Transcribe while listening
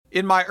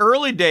In my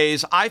early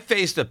days, I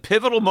faced a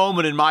pivotal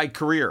moment in my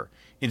career.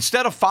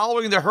 Instead of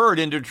following the herd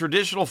into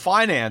traditional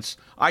finance,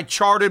 I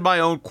charted my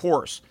own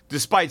course.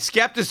 Despite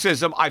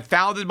skepticism, I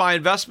founded my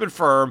investment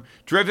firm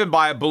driven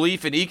by a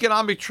belief in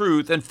economic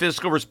truth and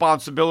fiscal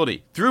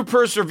responsibility. Through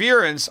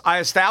perseverance, I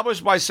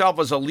established myself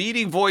as a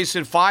leading voice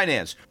in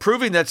finance,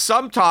 proving that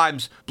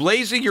sometimes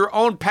blazing your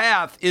own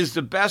path is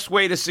the best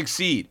way to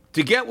succeed.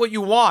 To get what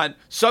you want,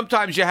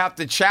 sometimes you have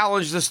to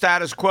challenge the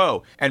status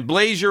quo and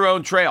blaze your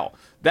own trail.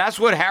 That's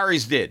what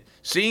Harry's did.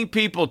 Seeing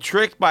people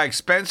tricked by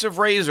expensive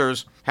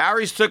razors,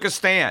 Harry's took a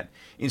stand.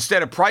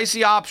 Instead of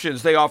pricey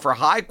options, they offer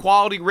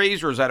high-quality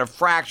razors at a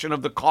fraction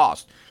of the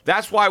cost.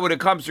 That's why when it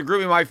comes to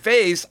grooming my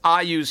face,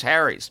 I use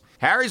Harry's.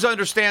 Harry's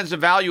understands the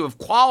value of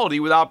quality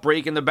without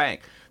breaking the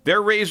bank.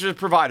 Their razors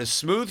provide a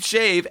smooth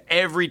shave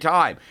every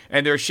time,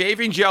 and their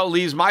shaving gel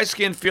leaves my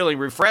skin feeling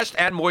refreshed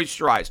and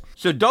moisturized.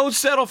 So don't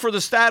settle for the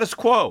status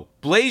quo.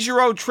 Blaze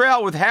your own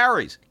trail with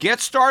Harry's.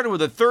 Get started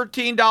with a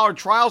 $13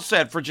 trial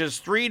set for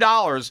just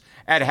 $3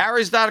 at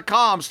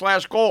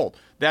harrys.com/gold.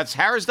 That's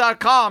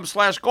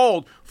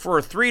harrys.com/gold for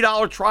a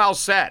 $3 trial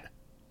set.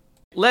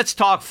 Let's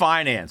talk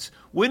finance.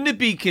 Wouldn't it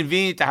be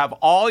convenient to have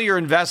all your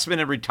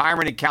investment and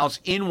retirement accounts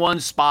in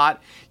one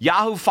spot?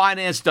 Yahoo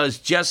Finance does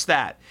just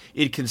that.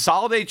 It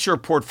consolidates your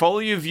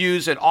portfolio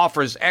views and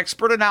offers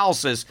expert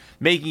analysis,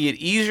 making it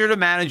easier to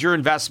manage your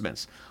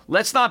investments.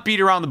 Let's not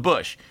beat around the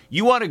bush.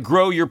 You want to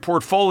grow your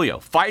portfolio,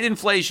 fight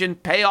inflation,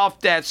 pay off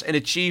debts, and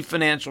achieve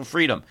financial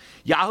freedom.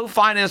 Yahoo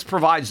Finance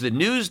provides the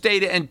news,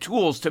 data, and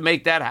tools to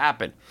make that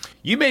happen.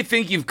 You may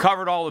think you've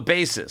covered all the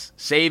bases: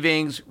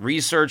 savings,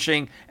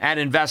 researching, and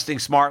investing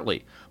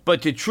smartly.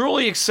 But to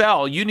truly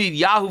excel, you need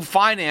Yahoo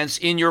Finance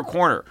in your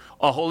corner.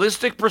 A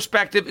holistic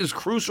perspective is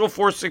crucial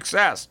for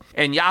success,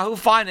 and Yahoo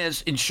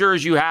Finance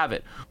ensures you have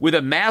it. With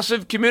a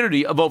massive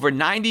community of over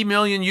 90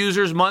 million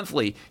users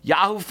monthly,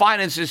 Yahoo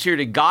Finance is here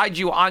to guide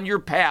you on your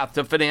path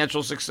to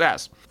financial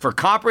success. For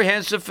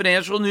comprehensive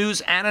financial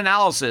news and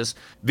analysis,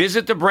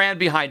 visit the brand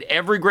behind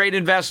every great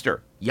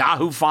investor,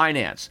 Yahoo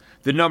Finance,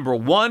 the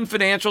 #1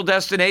 financial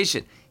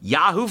destination,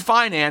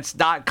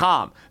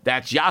 yahoofinance.com.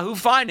 That's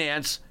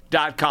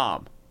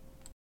yahoofinance.com.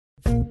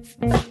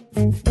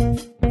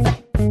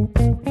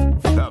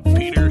 The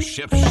Peter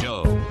Schiff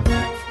Show.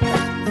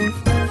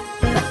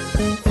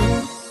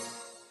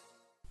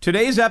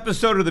 Today's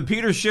episode of the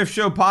Peter Schiff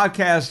Show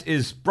podcast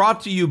is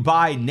brought to you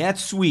by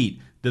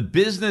NetSuite, the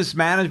business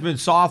management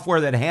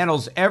software that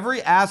handles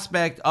every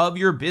aspect of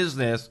your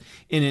business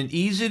in an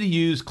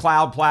easy-to-use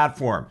cloud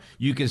platform.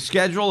 You can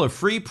schedule a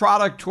free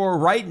product tour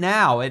right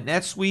now at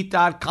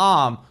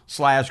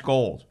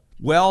netsuite.com/gold.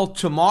 Well,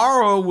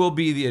 tomorrow will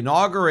be the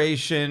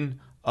inauguration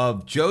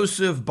of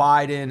Joseph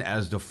Biden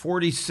as the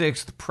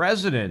 46th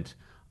president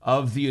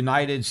of the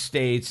United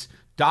States.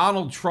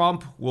 Donald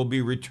Trump will be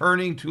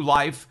returning to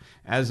life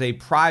as a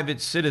private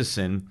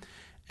citizen.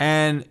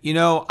 And, you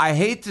know, I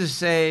hate to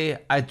say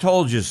I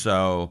told you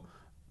so,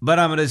 but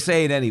I'm going to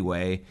say it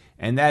anyway.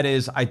 And that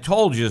is, I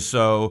told you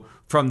so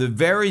from the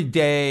very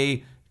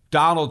day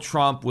Donald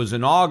Trump was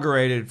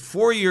inaugurated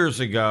 4 years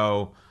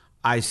ago.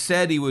 I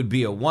said he would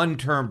be a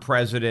one-term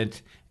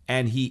president,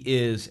 and he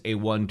is a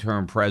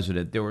one-term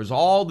president. There was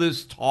all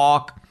this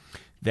talk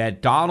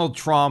that Donald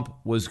Trump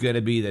was going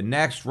to be the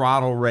next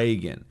Ronald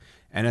Reagan.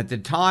 And at the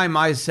time,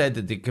 I said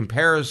that the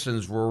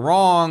comparisons were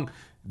wrong.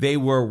 They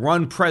were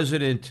one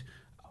president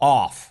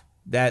off,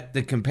 that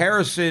the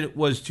comparison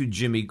was to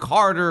Jimmy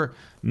Carter,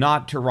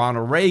 not to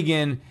Ronald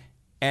Reagan.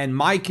 And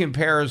my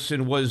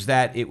comparison was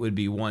that it would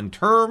be one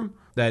term,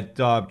 that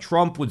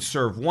Trump would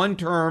serve one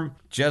term,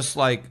 just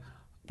like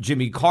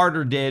Jimmy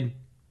Carter did,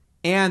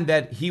 and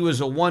that he was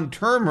a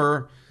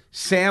one-termer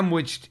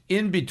sandwiched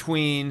in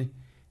between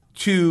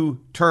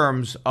two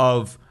terms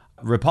of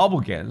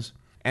Republicans.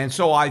 And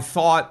so I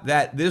thought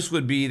that this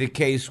would be the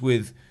case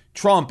with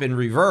Trump in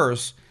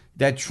reverse,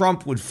 that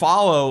Trump would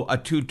follow a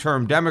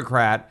two-term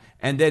Democrat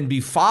and then be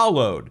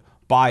followed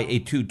by a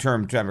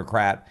two-term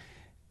Democrat.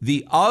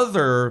 The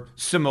other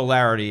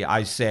similarity,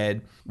 I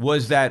said,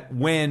 was that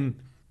when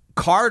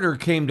Carter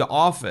came to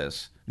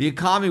office, the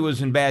economy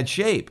was in bad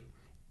shape.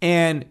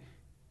 And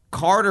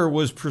Carter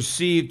was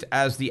perceived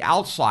as the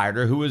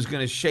outsider who was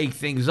going to shake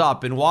things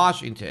up in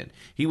Washington.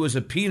 He was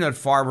a peanut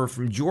farmer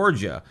from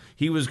Georgia.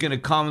 He was going to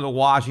come to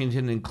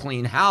Washington and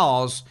clean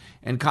house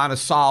and kind of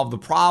solve the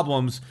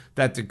problems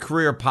that the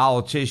career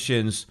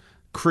politicians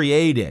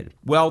created.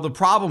 Well, the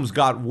problems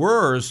got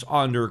worse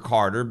under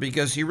Carter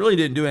because he really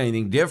didn't do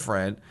anything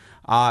different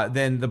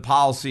than the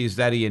policies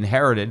that he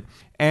inherited.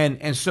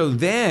 And so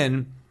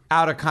then,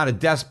 out of kind of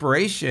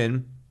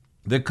desperation,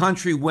 the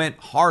country went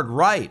hard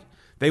right.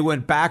 They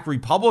went back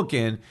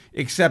Republican,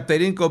 except they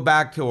didn't go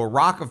back to a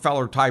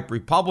Rockefeller-type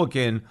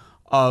Republican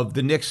of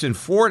the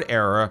Nixon-Ford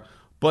era,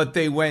 but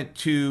they went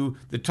to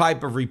the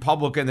type of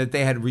Republican that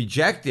they had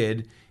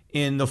rejected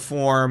in the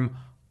form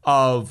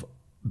of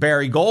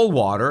Barry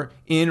Goldwater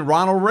in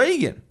Ronald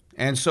Reagan.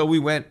 And so we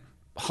went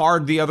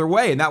hard the other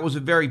way, and that was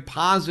a very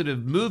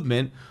positive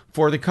movement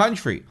for the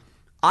country.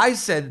 I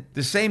said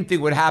the same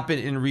thing would happen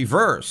in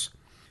reverse,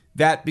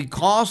 that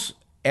because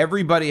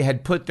everybody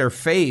had put their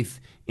faith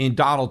in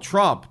Donald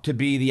Trump to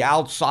be the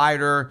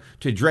outsider,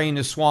 to drain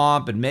the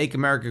swamp and make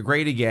America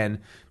great again,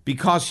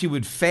 because he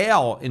would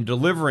fail in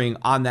delivering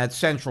on that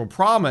central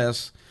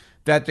promise,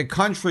 that the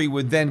country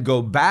would then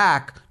go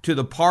back to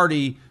the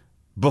party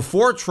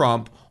before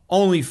Trump,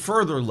 only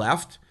further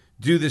left,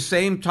 do the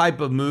same type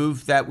of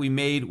move that we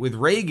made with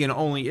Reagan,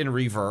 only in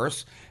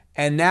reverse.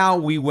 And now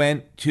we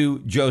went to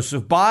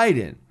Joseph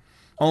Biden.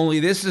 Only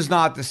this is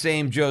not the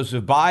same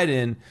Joseph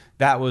Biden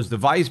that was the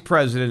vice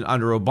president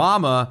under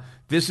Obama.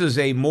 This is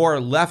a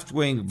more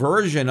left-wing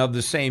version of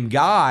the same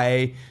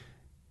guy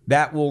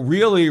that will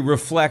really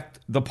reflect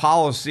the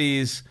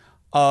policies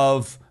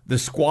of the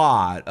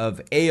Squad,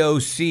 of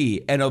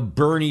AOC, and of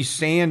Bernie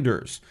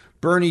Sanders.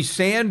 Bernie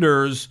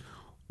Sanders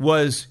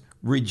was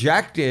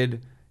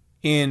rejected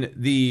in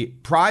the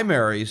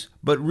primaries,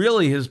 but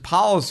really his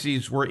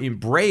policies were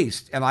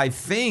embraced. And I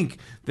think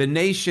the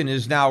nation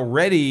is now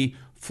ready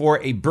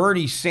for a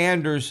Bernie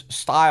Sanders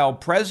style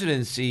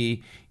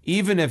presidency,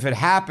 even if it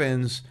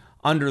happens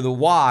under the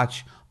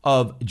watch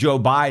of Joe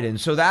Biden.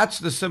 So that's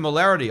the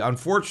similarity.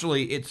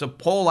 Unfortunately, it's a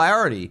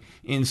polarity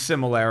in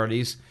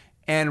similarities.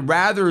 And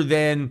rather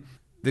than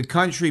the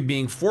country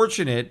being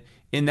fortunate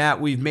in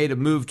that we've made a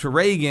move to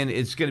Reagan,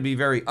 it's going to be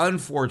very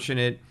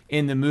unfortunate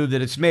in the move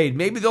that it's made.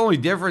 Maybe the only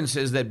difference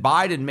is that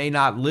Biden may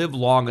not live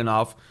long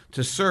enough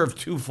to serve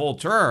 2 full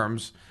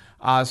terms.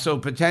 So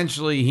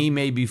potentially he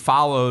may be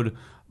followed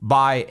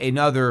by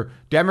another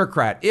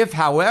Democrat. If,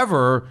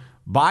 however,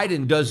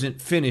 Biden doesn't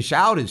finish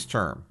out his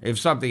term, if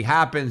something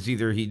happens,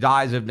 either he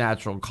dies of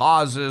natural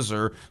causes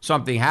or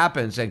something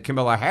happens and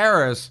Kamala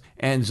Harris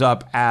ends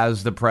up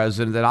as the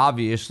president, then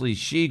obviously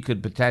she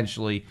could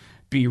potentially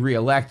be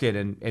reelected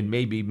and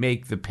maybe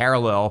make the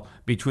parallel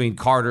between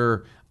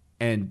Carter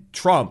and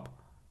Trump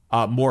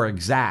more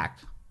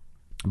exact.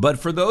 But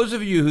for those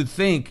of you who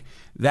think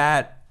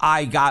that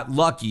I got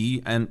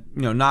lucky, and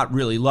not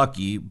really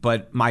lucky,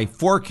 but my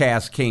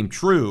forecast came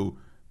true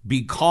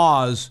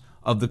because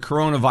of the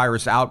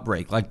coronavirus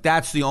outbreak, like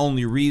that's the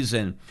only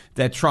reason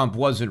that Trump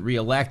wasn't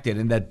reelected,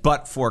 and that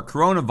but for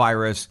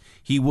coronavirus,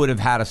 he would have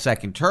had a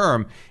second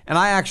term. And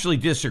I actually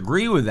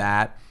disagree with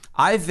that.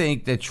 I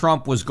think that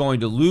Trump was going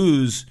to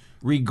lose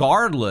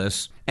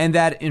regardless, and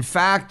that in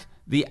fact,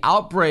 the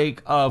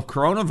outbreak of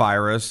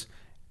coronavirus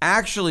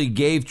actually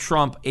gave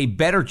Trump a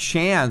better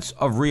chance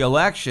of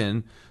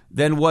reelection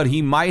than what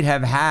he might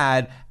have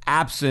had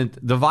absent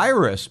the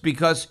virus,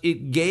 because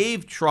it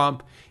gave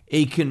Trump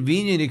a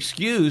convenient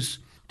excuse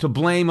to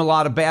blame a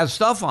lot of bad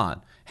stuff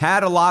on.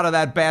 Had a lot of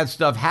that bad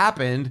stuff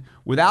happened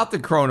without the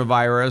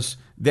coronavirus,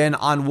 then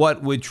on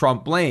what would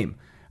Trump blame?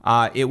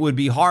 It would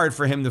be hard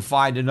for him to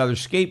find another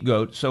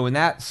scapegoat. So in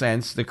that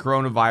sense, the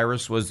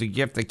coronavirus was the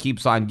gift that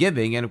keeps on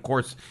giving. And of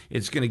course,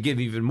 it's going to give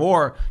even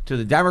more to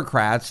the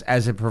Democrats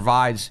as it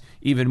provides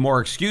even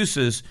more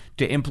excuses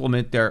to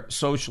implement their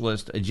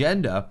socialist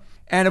agenda.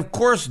 And of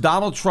course,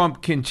 Donald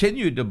Trump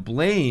continued to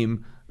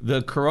blame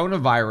the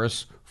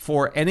coronavirus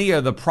for any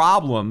of the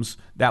problems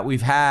that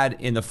we've had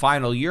in the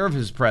final year of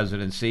his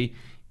presidency.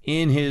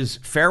 In his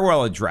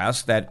farewell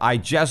address that I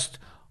just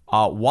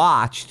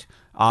watched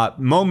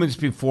moments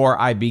before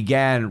I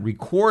began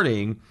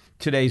recording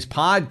today's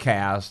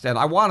podcast. And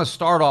I want to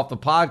start off the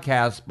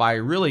podcast by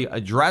really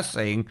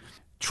addressing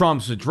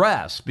Trump's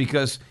address,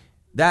 because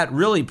that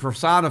really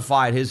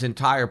personified his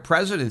entire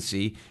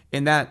presidency,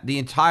 in that the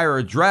entire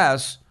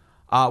address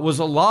was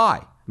a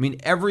lie. I mean,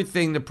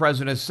 everything the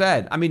president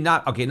said. I mean,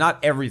 not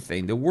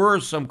everything. There were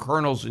some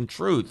kernels in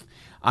truth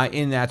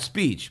in that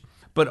speech.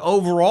 But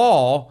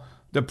overall,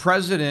 the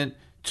president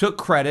took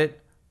credit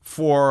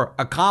for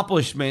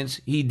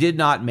accomplishments he did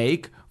not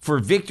make, for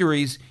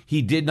victories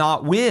he did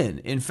not win.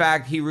 In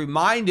fact, he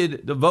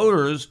reminded the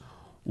voters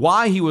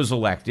why he was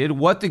elected,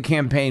 what the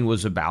campaign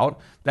was about,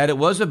 that it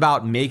was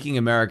about making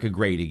America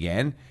great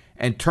again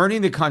and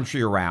turning the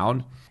country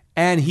around.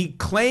 And he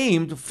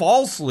claimed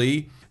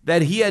falsely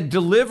that he had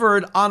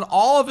delivered on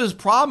all of his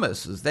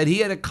promises, that he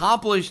had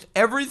accomplished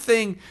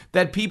everything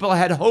that people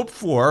had hoped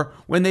for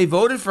when they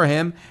voted for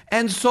him,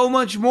 and so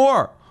much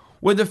more.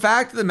 When the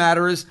fact of the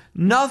matter is,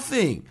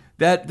 nothing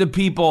that the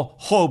people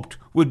hoped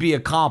would be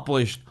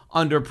accomplished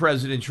under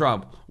President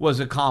Trump was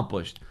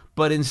accomplished.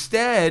 But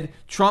instead,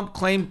 Trump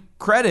claimed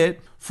credit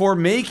for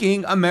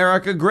making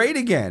America great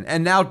again,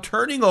 and now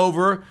turning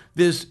over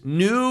this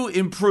new,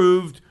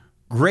 improved,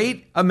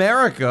 great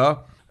America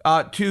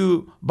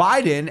to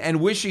Biden,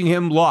 and wishing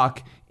him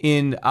luck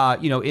in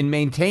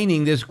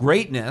maintaining this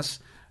greatness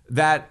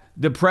that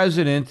the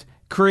president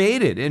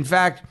created. In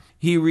fact,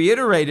 he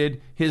reiterated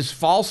his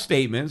false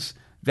statements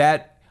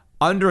that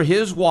under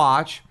his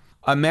watch,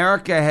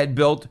 America had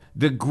built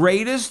the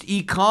greatest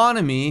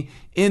economy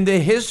in the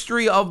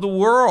history of the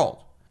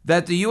world.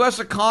 That the U.S.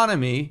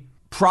 economy,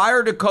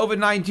 prior to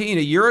COVID-19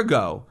 a year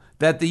ago,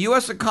 that the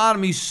U.S.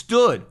 economy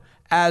stood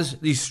as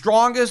the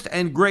strongest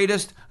and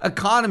greatest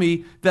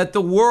economy that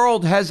the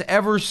world has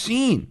ever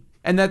seen.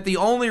 And that the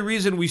only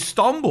reason we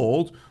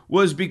stumbled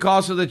was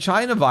because of the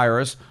China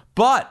virus.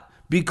 But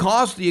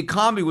because the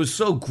economy was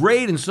so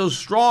great and so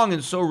strong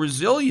and so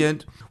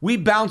resilient, we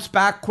bounced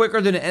back quicker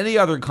than any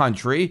other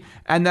country,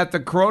 and that the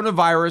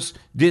coronavirus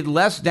did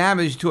less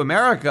damage to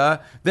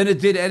America than it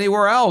did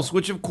anywhere else,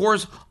 which of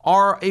course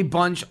are a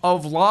bunch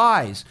of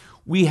lies.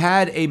 We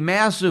had a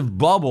massive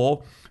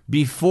bubble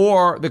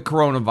before the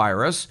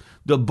coronavirus.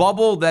 The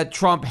bubble that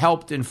Trump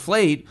helped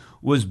inflate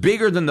was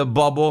bigger than the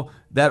bubble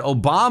that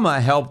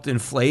Obama helped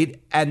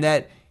inflate and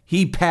that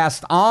he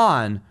passed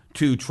on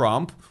to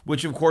Trump,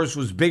 which of course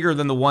was bigger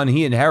than the one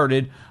he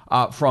inherited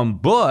from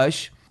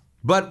Bush.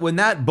 But when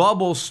that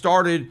bubble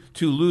started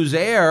to lose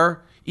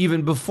air,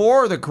 even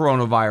before the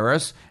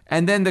coronavirus,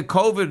 and then the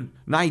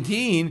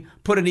COVID-19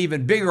 put an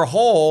even bigger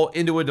hole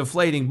into a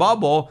deflating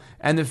bubble,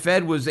 and the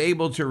Fed was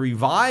able to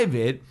revive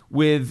it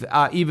with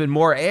even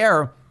more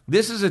air,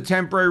 this is a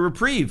temporary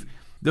reprieve.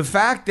 The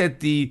fact that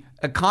the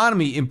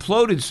economy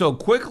imploded so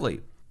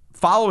quickly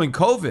following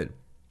COVID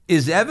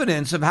is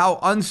evidence of how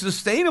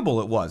unsustainable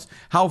it was,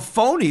 how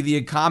phony the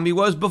economy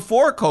was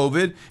before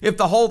COVID, if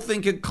the whole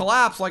thing could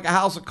collapse like a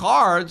house of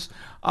cards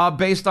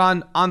based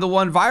on the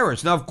one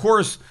virus. Now, of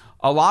course,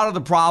 a lot of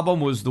the problem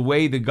was the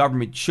way the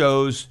government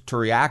chose to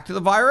react to the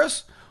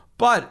virus,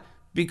 but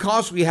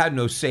because we had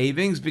no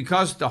savings,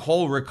 because the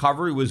whole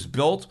recovery was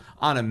built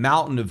on a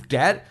mountain of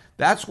debt,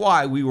 that's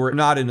why we were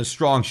not in a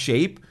strong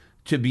shape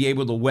to be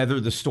able to weather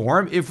the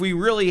storm. If we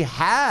really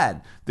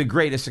had the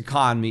greatest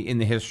economy in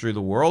the history of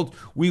the world,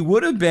 we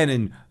would have been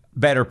in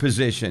better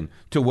position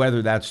to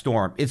weather that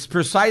storm. It's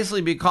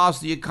precisely because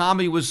the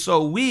economy was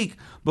so weak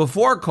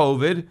before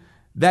COVID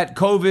that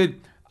COVID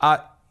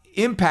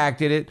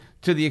impacted it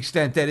to the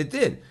extent that it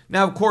did.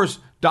 Now, of course,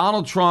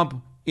 Donald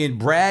Trump, in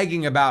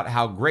bragging about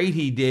how great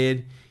he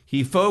did,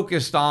 he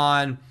focused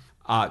on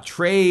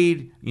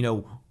trade,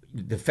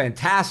 the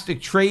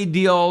fantastic trade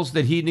deals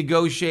that he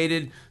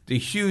negotiated, the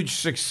huge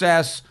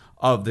success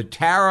of the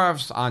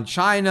tariffs on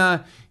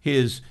China,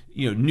 his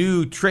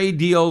new trade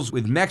deals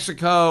with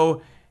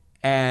Mexico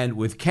and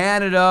with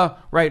Canada,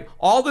 right?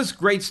 All this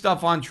great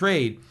stuff on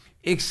trade,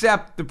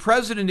 except the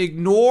president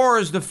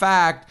ignores the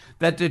fact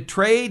that the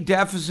trade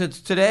deficits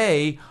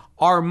today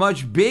are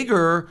much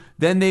bigger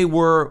than they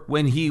were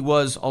when he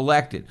was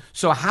elected.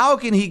 So how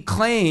can he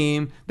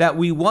claim that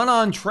we won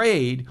on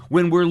trade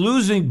when we're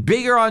losing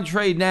bigger on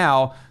trade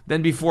now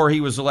than before he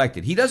was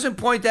elected? He doesn't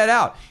point that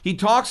out. He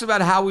talks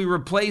about how we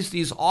replace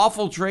these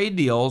awful trade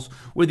deals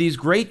with these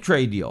great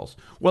trade deals.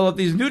 Well, if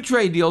these new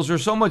trade deals are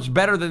so much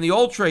better than the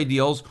old trade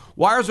deals,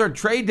 why is our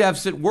trade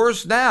deficit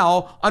worse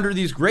now under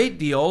these great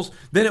deals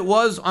than it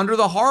was under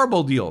the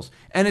horrible deals?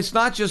 And it's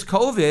not just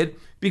COVID,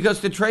 because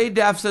the trade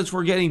deficits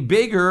were getting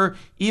bigger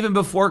even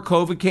before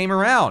COVID came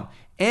around.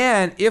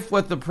 And if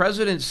what the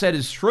president said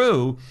is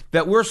true,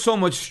 that we're so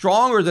much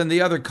stronger than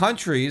the other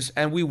countries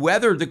and we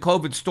weathered the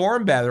COVID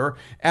storm better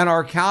and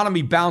our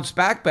economy bounced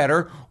back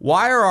better,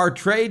 why are our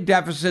trade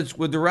deficits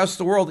with the rest of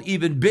the world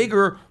even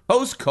bigger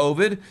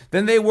post-COVID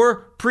than they were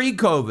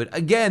pre-COVID?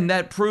 Again,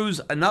 that proves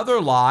another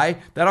lie,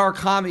 that our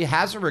economy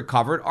hasn't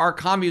recovered. Our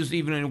economy is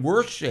even in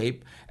worse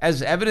shape,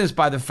 as evidenced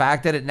by the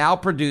fact that it now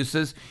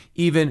produces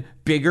even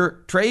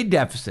bigger trade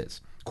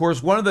deficits. Of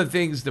course, one of the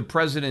things the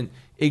president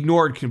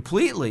ignored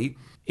completely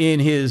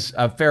in his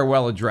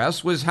farewell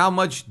address was how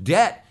much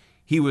debt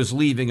he was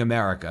leaving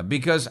America,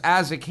 because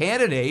as a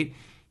candidate,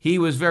 he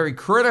was very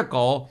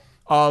critical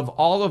of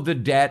all of the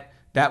debt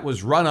that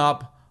was run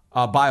up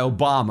by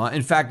Obama.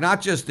 In fact,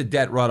 not just the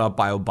debt run up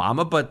by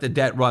Obama, but the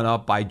debt run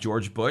up by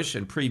George Bush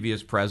and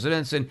previous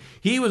presidents. And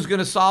he was going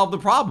to solve the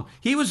problem.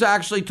 He was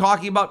actually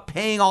talking about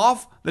paying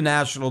off the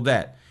national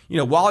debt.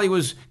 While he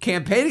was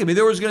campaigning,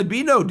 there was going to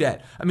be no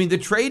debt. The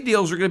trade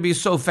deals were going to be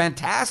so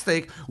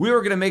fantastic. We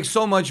were going to make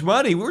so much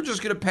money. We were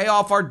just going to pay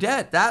off our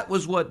debt. That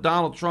was what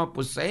Donald Trump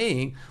was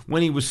saying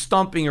when he was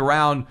stumping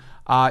around,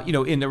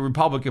 in the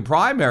Republican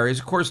primaries.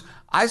 Of course,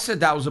 I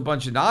said that was a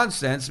bunch of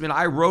nonsense.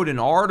 I wrote an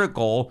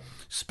article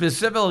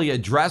specifically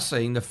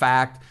addressing the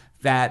fact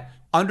that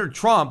under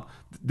Trump,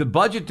 the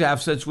budget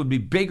deficits would be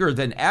bigger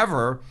than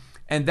ever.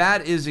 And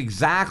that is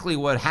exactly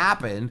what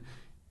happened.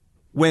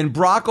 When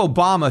Barack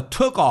Obama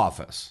took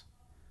office,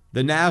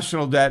 the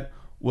national debt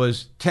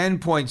was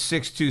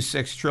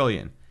 $10.626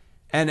 trillion.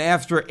 And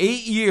after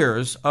 8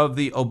 years of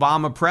the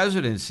Obama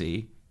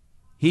presidency,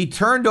 he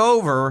turned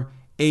over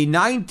a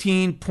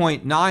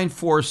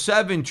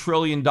 $19.947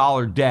 trillion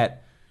debt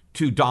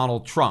to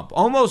Donald Trump,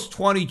 almost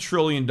 $20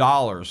 trillion.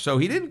 So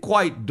he didn't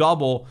quite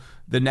double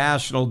the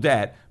national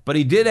debt, but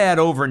he did add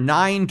over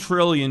 $9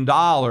 trillion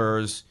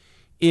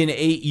in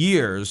 8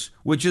 years,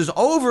 which is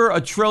over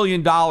 $1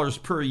 trillion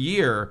per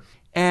year.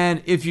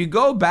 And if you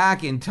go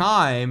back in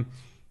time,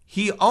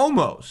 he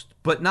almost,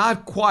 but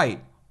not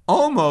quite,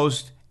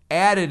 almost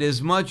added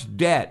as much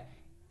debt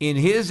in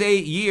his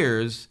 8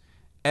 years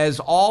as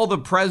all the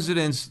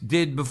presidents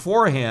did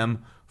before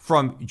him,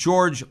 from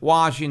George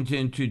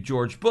Washington to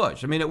George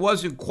Bush. It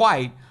wasn't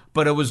quite,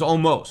 but it was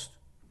almost.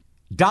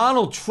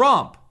 Donald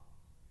Trump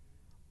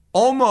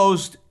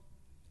almost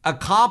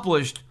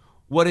accomplished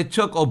what it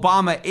took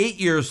Obama 8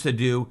 years to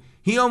do.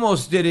 He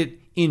almost did it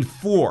in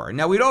 4.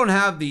 Now, we don't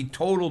have the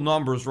total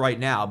numbers right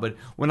now, but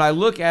when I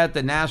look at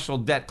the national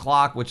debt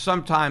clock, which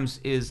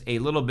sometimes is a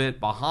little bit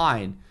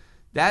behind,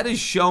 that is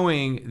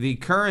showing the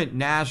current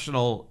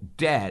national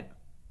debt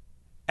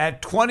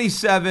at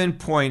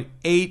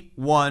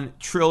 $27.81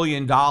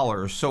 trillion.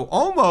 So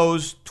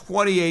almost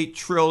 $28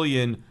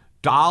 trillion,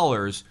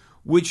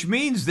 which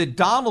means that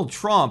Donald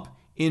Trump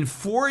in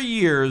 4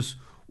 years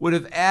would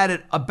have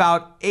added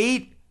about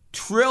 $8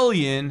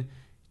 trillion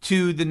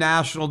to the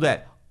national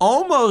debt.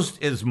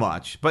 Almost as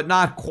much, but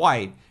not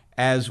quite,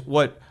 as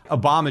what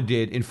Obama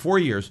did in 4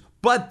 years.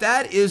 But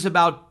that is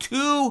about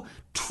 $2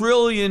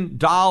 trillion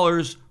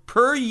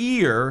per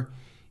year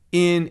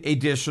in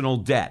additional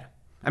debt.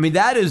 I mean,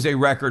 that is a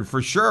record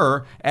for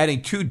sure,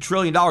 adding $2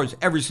 trillion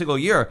every single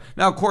year.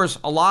 Now, of course,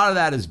 a lot of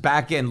that is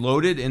back-end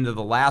loaded into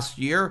the last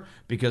year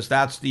because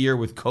that's the year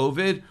with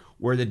COVID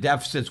where the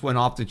deficits went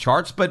off the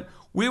charts. But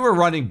we were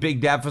running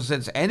big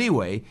deficits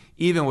anyway,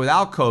 even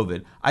without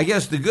COVID. I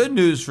guess the good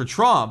news for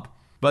Trump,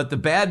 but the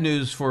bad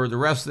news for the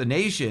rest of the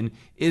nation,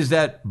 is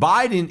that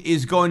Biden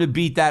is going to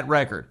beat that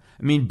record.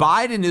 I mean,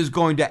 Biden is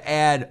going to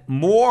add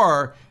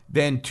more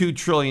than $2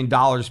 trillion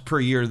per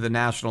year to the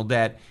national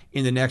debt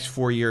in the next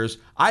 4 years.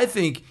 I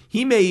think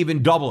he may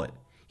even double it.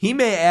 He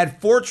may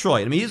add $4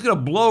 trillion. I mean, he's going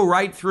to blow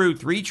right through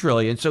 $3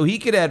 trillion, so he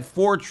could add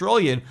 $4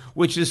 trillion,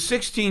 which is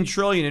 $16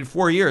 trillion in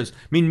 4 years.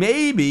 I mean,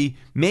 maybe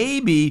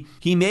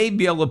he may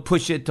be able to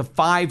push it to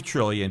 $5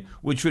 trillion,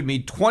 which would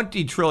mean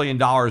 $20 trillion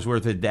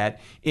worth of debt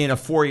in a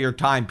 4-year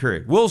time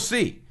period. We'll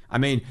see. I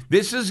mean,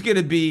 this is going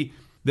to be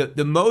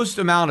the most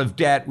amount of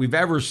debt we've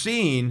ever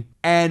seen,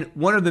 and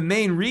one of the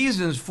main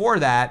reasons for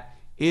that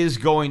is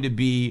going to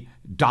be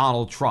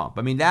Donald Trump.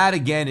 I mean, that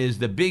again is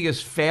the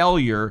biggest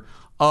failure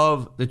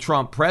of the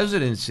Trump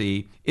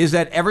presidency, is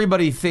that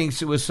everybody thinks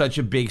it was such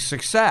a big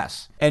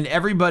success. And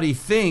everybody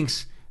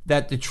thinks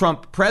that the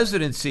Trump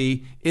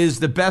presidency is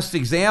the best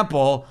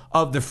example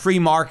of the free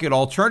market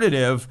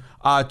alternative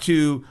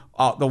to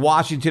the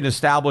Washington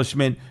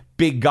establishment,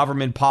 big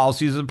government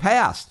policies of the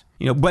past.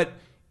 But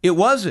it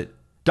wasn't.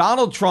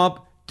 Donald Trump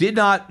did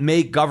not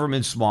make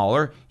government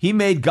smaller. He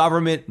made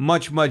government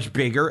much, much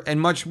bigger and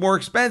much more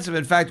expensive.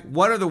 In fact,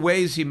 one of the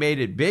ways he made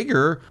it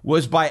bigger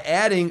was by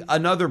adding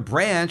another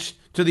branch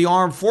to the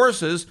armed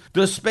forces,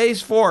 the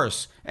Space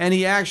Force. And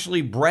he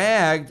actually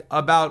bragged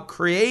about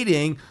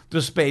creating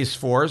the Space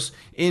Force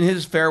in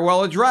his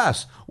farewell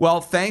address. Well,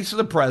 thanks to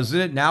the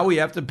president, now we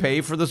have to pay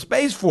for the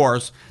Space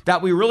Force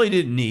that we really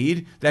didn't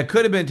need, that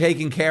could have been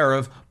taken care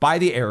of by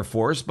the Air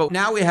Force. But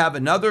now we have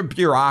another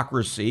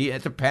bureaucracy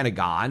at the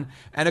Pentagon.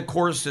 And of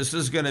course, this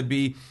is going to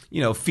be,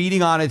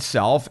 feeding on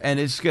itself, and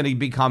it's going to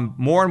become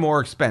more and more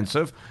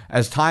expensive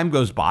as time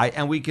goes by.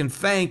 And we can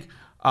thank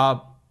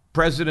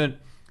President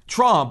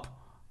Trump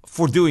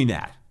for doing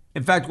that.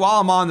 In fact, while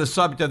I'm on the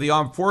subject of the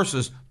armed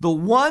forces, the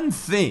one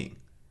thing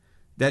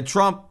that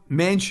Trump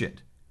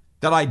mentioned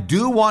that I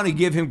do want to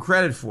give him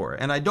credit for,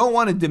 and I don't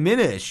want to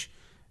diminish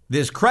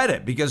this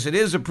credit because it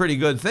is a pretty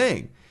good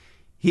thing,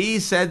 he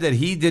said that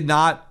he did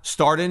not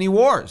start any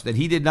wars, that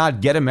he did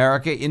not get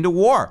America into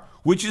war,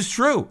 which is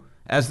true.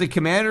 As the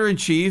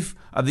commander-in-chief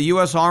of the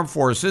U.S. Armed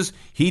Forces,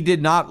 he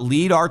did not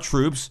lead our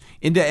troops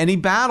into any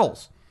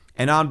battles.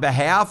 And on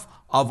behalf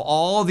of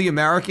all the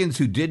Americans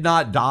who did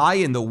not die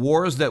in the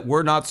wars that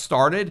were not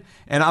started,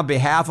 and on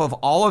behalf of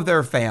all of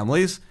their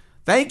families,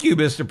 thank you,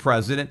 Mr.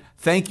 President.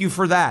 Thank you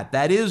for that.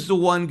 That is the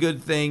one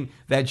good thing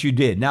that you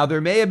did. Now,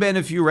 there may have been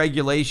a few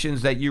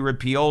regulations that you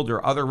repealed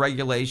or other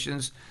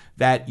regulations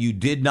that you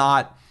did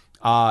not,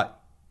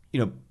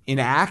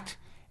 enact.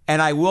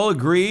 And I will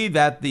agree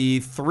that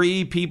the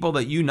 3 people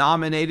that you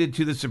nominated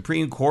to the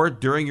Supreme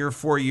Court during your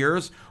 4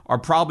 years are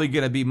probably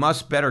going to be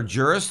much better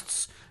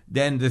jurists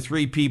than the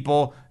 3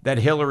 people that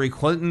Hillary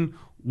Clinton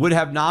would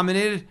have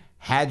nominated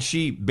had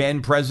she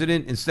been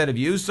president instead of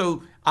you.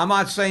 So I'm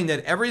not saying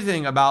that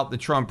everything about the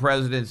Trump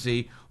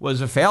presidency was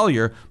a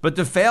failure, but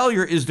the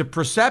failure is the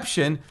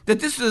perception that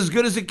this is as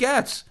good as it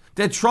gets,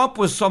 that Trump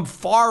was some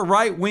far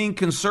right-wing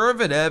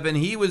conservative and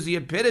he was the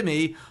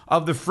epitome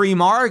of the free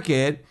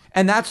market,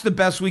 and that's the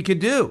best we could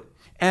do.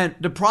 And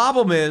the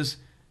problem is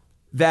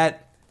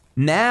that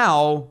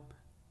now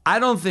I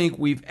don't think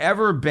we've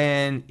ever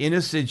been in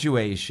a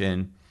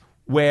situation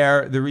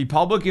where the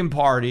Republican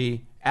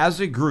Party as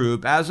a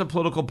group, as a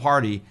political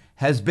party,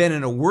 has been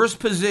in a worse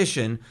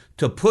position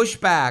to push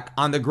back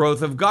on the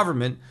growth of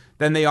government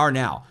than they are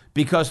now,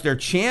 because their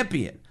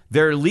champion,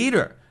 their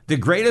leader, the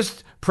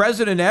greatest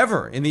president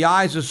ever in the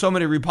eyes of so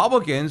many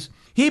Republicans,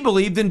 he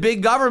believed in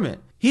big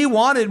government. He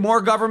wanted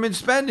more government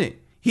spending.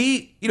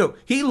 He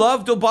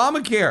loved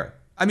Obamacare.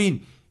 I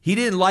mean, he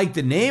didn't like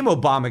the name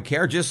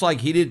Obamacare, just like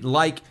he didn't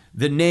like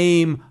the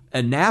name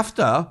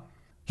NAFTA.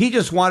 He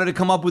just wanted to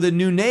come up with a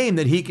new name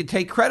that he could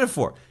take credit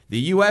for.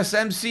 The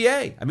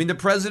USMCA. I mean, the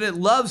president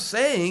loves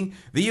saying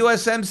the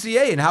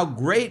USMCA and how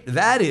great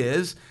that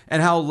is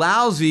and how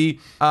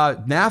lousy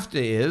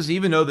NAFTA is,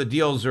 even though the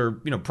deals are,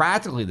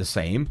 practically the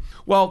same.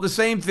 Well, the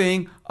same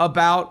thing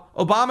about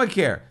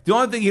Obamacare. The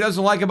only thing he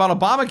doesn't like about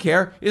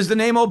Obamacare is the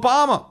name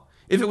Obama.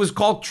 If it was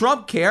called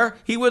Trump Care,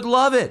 he would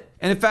love it.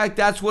 And in fact,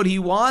 that's what he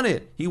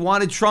wanted. He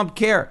wanted Trump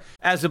Care.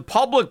 As a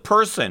public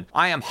person,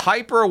 I am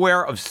hyper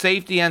aware of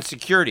safety and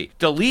security.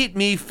 Delete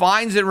Me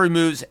finds and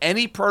removes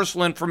any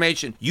personal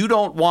information you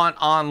don't want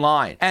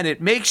online, and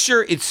it makes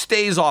sure it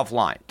stays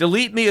offline.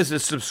 Delete Me is a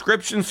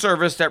subscription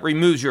service that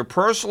removes your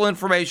personal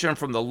information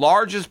from the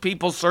largest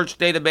people search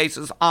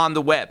databases on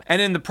the web,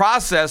 and in the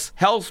process,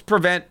 helps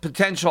prevent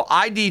potential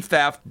ID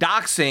theft,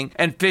 doxing,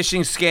 and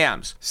phishing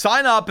scams.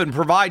 Sign up and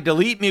provide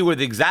Delete Me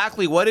with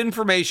exactly what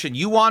information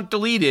you want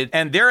deleted,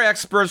 and their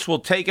experts will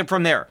take it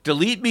from there.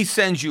 Delete Me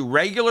sends you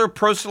regular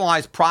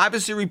personalized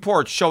privacy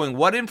reports showing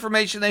what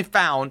information they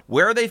found,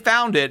 where they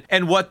found it,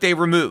 and what they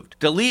removed.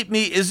 Delete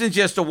Me isn't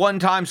just a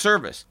one-time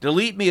service.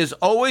 Delete Me is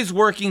always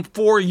working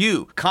for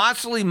you,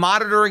 constantly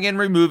monitoring and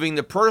removing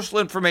the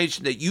personal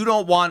information that you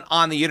don't want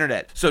on the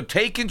internet. So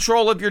take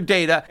control of your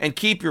data and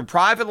keep your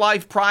private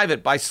life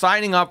private by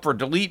signing up for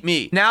Delete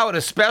Me. Now at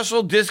a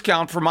special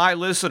discount for my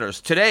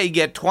listeners. Today,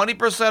 get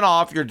 20%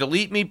 off your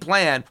Delete Me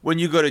plan when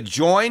you go to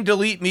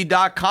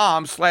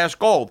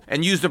joindeleteme.com/gold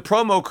and use the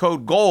promo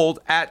code GOLD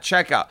at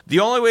checkout. The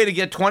only way to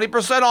get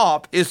 20%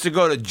 off is to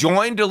go to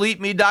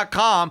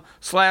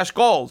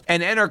joindeleteme.com/gold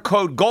and enter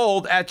code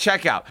GOLD at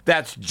checkout.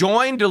 That's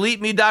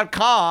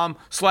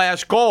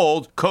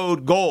joindeleteme.com/gold,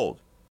 code GOLD.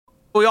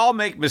 We all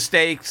make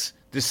mistakes,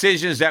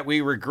 decisions that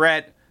we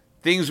regret,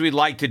 things we'd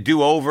like to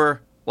do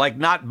over, like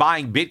not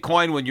buying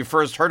Bitcoin when you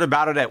first heard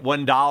about it at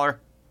 $1.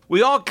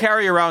 We all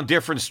carry around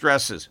different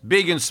stresses,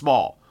 big and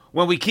small.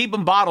 When we keep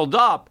them bottled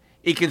up,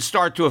 it can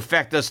start to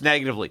affect us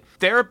negatively.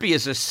 Therapy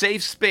is a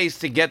safe space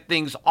to get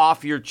things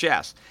off your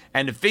chest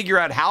and to figure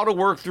out how to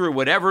work through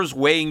whatever's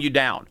weighing you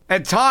down.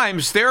 At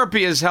times,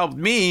 therapy has helped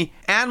me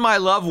and my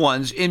loved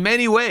ones in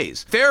many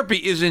ways. Therapy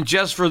isn't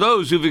just for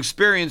those who've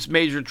experienced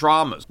major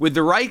traumas. With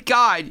the right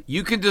guide,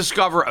 you can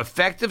discover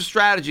effective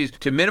strategies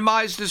to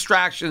minimize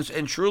distractions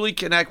and truly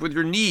connect with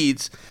your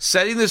needs,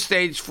 setting the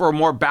stage for a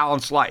more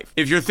balanced life.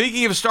 If you're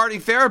thinking of starting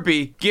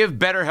therapy, give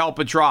BetterHelp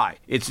a try.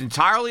 It's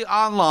entirely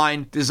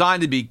online,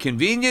 designed to be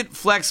convenient,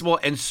 flexible,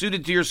 and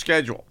suited to your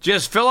schedule.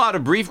 Just fill out a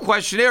brief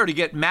questionnaire to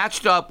get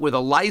matched up with a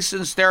licensed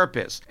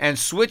therapist and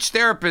switch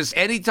therapists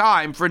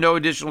anytime for no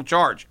additional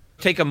charge.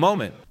 Take a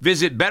moment.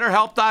 Visit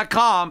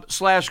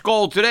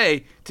BetterHelp.com/gold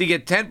today to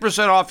get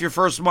 10% off your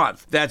first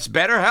month. That's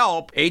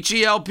BetterHelp,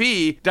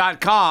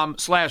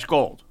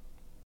 HELP.com/gold.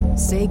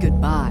 Say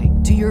goodbye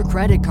to your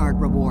credit card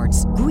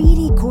rewards.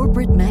 Greedy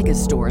corporate mega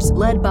stores,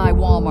 led by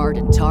Walmart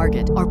and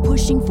Target, are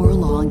pushing for a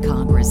law in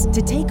Congress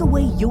to take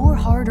away your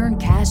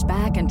hard-earned cash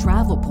back and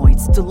travel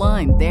points to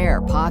line their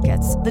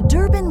pockets. The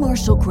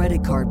Durbin-Marshall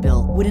credit card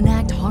bill would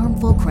enact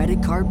harmful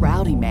credit card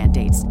routing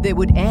mandates that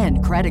would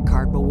end credit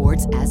card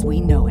rewards as we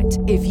know it.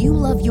 If you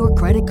love your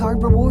credit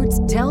card rewards,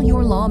 tell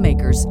your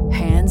lawmakers,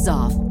 hands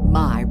off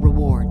my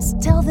rewards.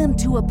 Tell them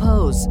to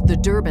oppose the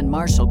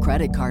Durbin-Marshall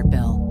credit card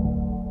bill.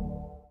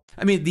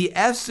 I mean, the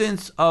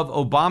essence of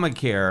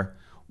Obamacare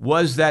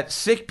was that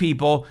sick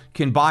people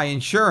can buy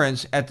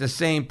insurance at the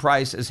same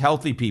price as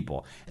healthy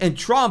people. And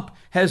Trump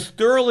has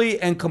thoroughly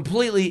and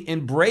completely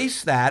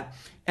embraced that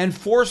and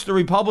forced the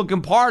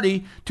Republican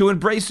Party to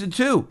embrace it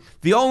too.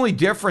 The only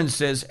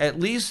difference is at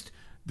least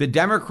the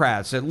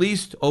Democrats, at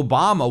least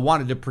Obama,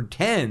 wanted to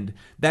pretend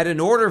that in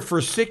order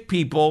for sick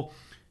people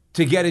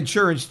to get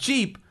insurance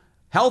cheap,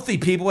 healthy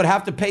people would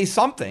have to pay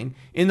something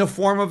in the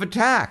form of a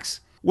tax.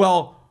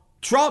 Well,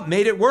 Trump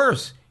made it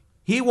worse.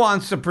 He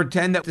wants to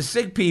pretend that the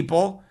sick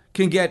people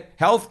can get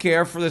health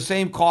care for the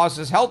same cost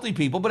as healthy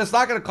people, but it's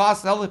not going to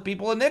cost healthy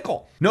people a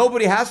nickel.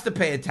 Nobody has to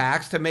pay a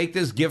tax to make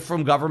this gift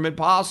from government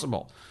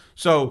possible.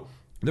 So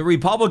the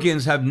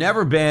Republicans have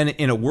never been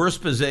in a worse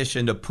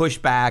position to push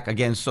back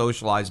against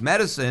socialized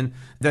medicine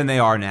than they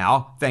are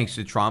now, thanks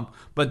to Trump.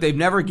 But they've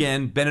never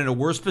again been in a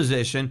worse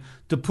position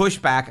to push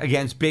back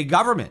against big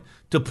government,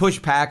 to push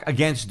back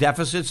against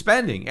deficit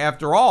spending.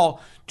 After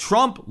all,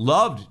 Trump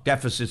loved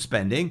deficit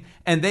spending,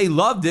 and they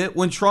loved it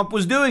when Trump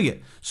was doing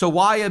it. So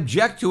why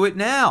object to it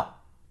now?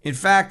 In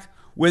fact,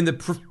 when the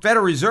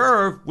Federal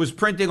Reserve was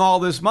printing all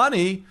this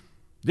money,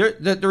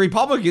 the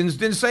Republicans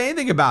didn't say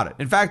anything about it.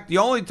 In fact, the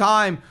only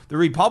time the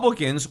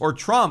Republicans or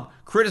Trump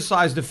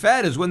criticized the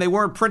Fed is when they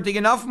weren't printing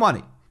enough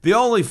money. The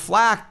only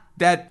flack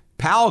that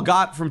Powell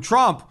got from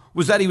Trump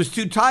was that he was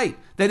too tight,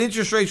 that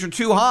interest rates were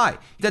too high,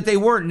 that they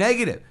weren't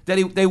negative,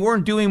 that they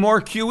weren't doing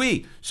more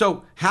QE.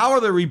 So how are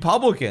the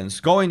Republicans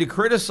going to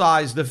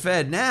criticize the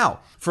Fed now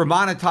for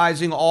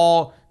monetizing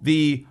all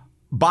the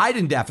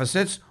Biden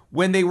deficits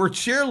when they were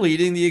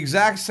cheerleading the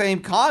exact same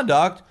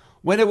conduct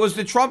when it was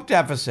the Trump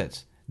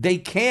deficits? They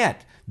can't.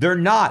 They're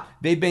not.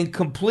 They've been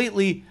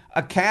completely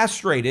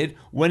castrated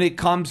when it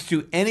comes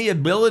to any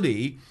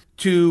ability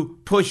to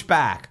push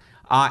back.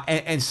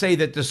 And say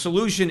that the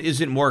solution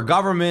isn't more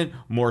government,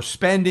 more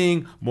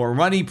spending, more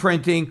money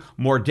printing,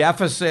 more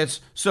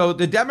deficits. So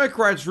the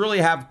Democrats really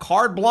have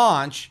carte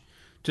blanche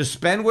to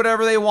spend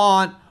whatever they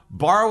want,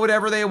 borrow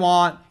whatever they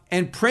want,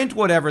 and print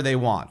whatever they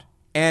want.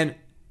 And,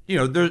 you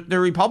know, the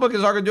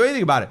Republicans aren't going to do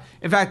anything about it.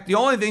 In fact, the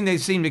only thing they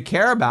seem to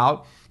care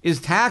about is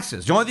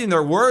taxes. The only thing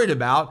they're worried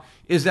about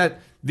is that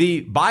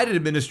the Biden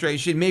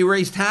administration may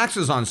raise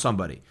taxes on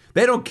somebody.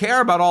 They don't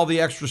care about all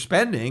the extra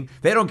spending.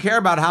 They don't care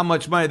about how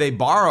much money they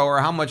borrow or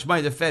how much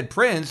money the Fed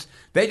prints.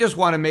 They just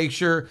want to make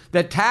sure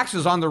that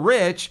taxes on the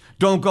rich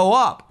don't go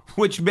up,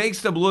 which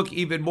makes them look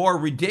even more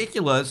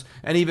ridiculous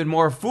and even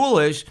more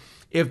foolish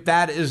if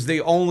that is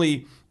the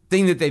only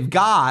thing that they've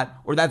got,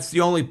 or that's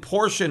the only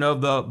portion of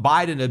the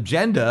Biden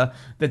agenda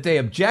that they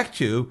object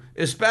to,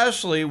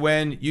 especially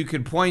when you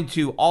can point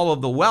to all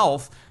of the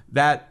wealth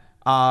that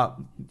the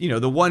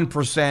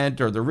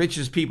 1% or the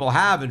richest people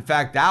have. In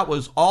fact, that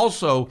was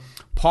also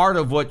part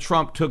of what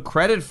Trump took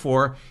credit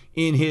for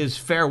in his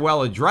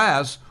farewell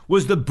address,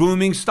 was the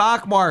booming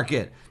stock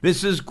market.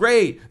 This is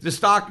great. The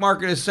stock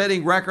market is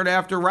setting record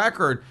after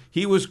record.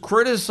 He was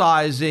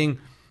criticizing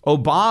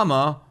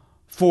Obama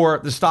for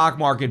the stock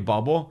market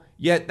bubble,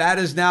 yet that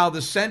is now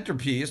the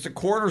centerpiece, the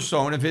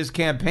cornerstone of his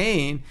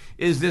campaign,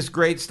 is this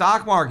great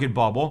stock market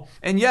bubble.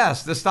 And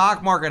yes, the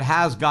stock market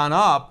has gone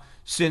up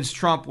since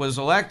Trump was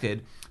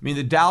elected. I mean,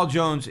 the Dow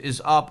Jones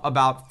is up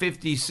about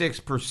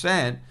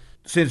 56%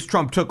 since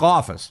Trump took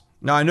office.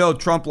 Now, I know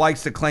Trump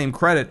likes to claim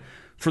credit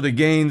for the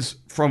gains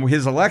from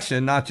his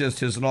election, not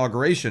just his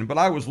inauguration, but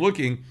I was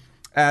looking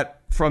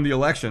at from the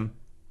election,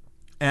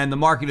 and the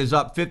market is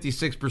up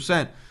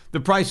 56%. The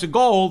price of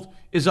gold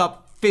is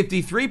up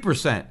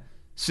 53%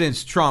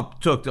 since Trump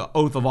took the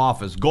oath of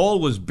office.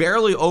 Gold was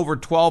barely over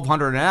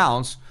 $1,200 an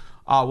ounce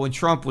when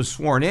Trump was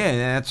sworn in,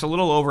 and it's a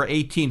little over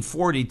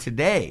 $1,840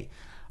 today.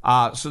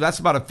 So that's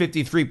about a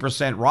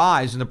 53%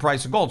 rise in the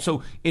price of gold.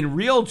 So in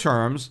real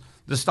terms,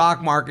 the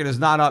stock market is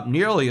not up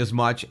nearly as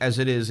much as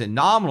it is in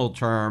nominal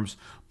terms,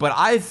 but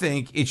I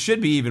think it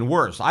should be even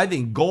worse. I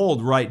think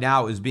gold right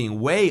now is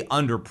being way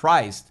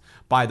underpriced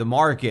by the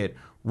market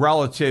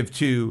relative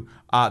to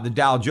the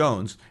Dow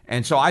Jones.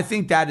 And so I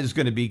think that is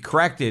going to be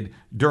corrected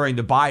during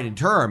the Biden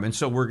term. And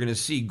so we're going to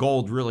see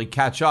gold really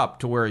catch up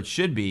to where it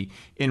should be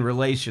in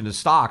relation to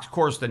stocks. Of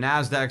course, the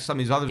NASDAQ, some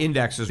of these other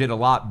indexes did a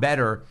lot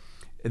better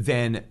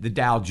than the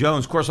Dow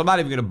Jones. Of course, I'm not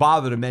even going to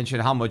bother to mention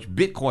how much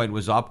Bitcoin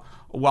was up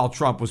while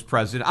Trump was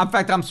president. In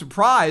fact, I'm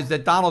surprised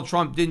that Donald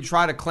Trump didn't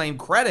try to claim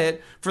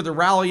credit for the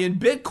rally in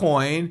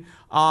Bitcoin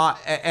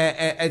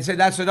and say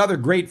that's another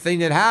great thing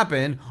that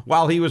happened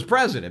while he was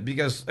president,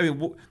 because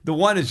the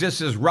one is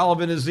just as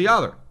relevant as the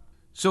other.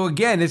 So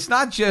again, it's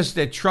not just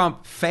that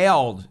Trump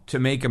failed to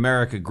make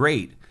America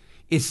great.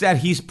 It's that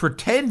he's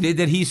pretended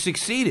that he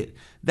succeeded.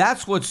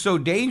 That's what's so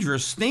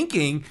dangerous,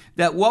 thinking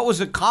that what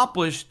was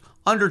accomplished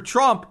under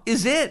Trump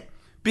is it.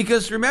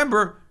 Because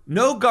remember,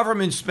 no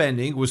government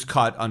spending was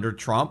cut under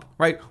Trump,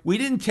 right? We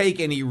didn't take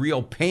any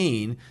real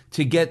pain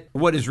to get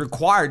what is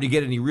required to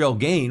get any real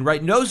gain,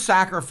 right? No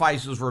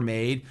sacrifices were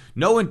made.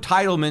 No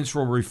entitlements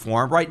were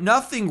reformed, right?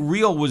 Nothing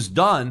real was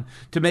done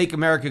to make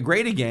America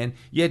great again.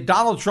 Yet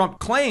Donald Trump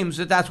claims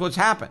that that's what's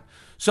happened.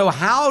 So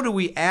how do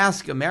we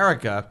ask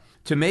America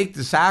to make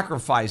the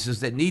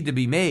sacrifices that need to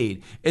be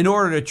made in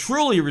order to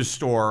truly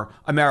restore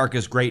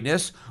America's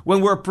greatness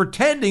when we're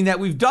pretending that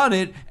we've done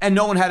it and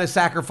no one had to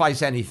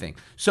sacrifice anything?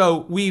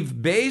 So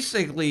we've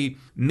basically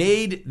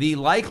made the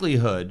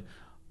likelihood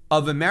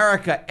of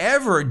America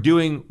ever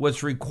doing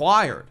what's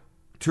required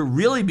to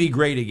really be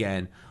great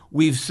again,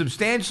 we've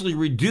substantially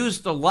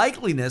reduced the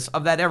likeliness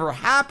of that ever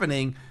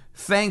happening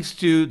thanks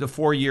to the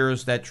 4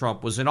 years that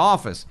Trump was in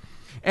office.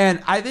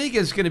 And I think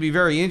it's going to be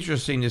very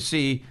interesting to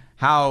see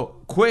how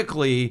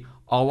quickly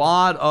a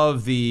lot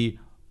of the,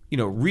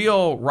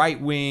 real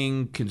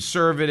right-wing,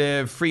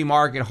 conservative, free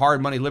market,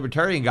 hard money,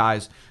 libertarian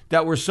guys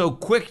that were so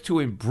quick to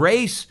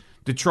embrace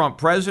the Trump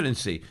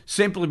presidency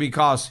simply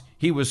because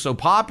he was so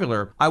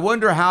popular, I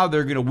wonder how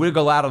they're going to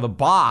wiggle out of the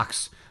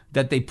box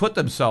that they put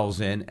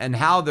themselves in and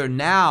how they're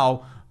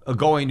now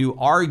going to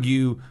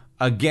argue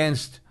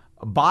against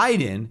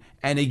Biden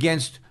and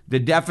against the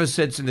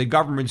deficits and the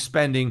government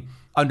spending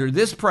under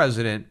this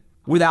president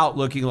without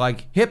looking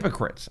like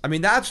hypocrites. I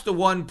mean, that's the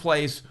one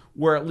place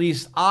where at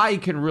least I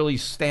can really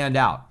stand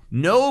out.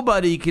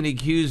 Nobody can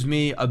accuse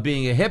me of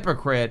being a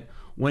hypocrite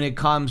when it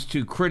comes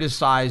to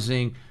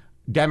criticizing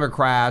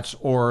Democrats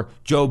or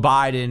Joe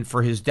Biden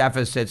for his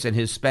deficits and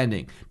his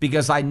spending,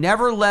 because I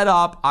never let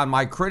up on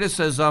my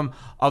criticism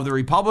of the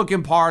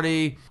Republican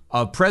Party,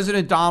 of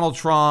President Donald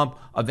Trump,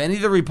 of any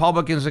of the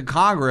Republicans in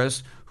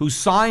Congress who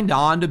signed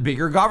on to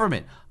bigger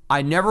government.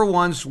 I never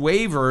once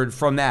wavered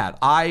from that.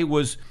 I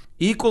was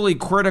equally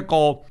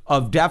critical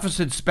of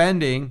deficit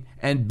spending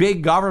and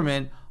big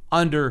government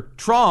under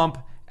Trump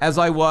as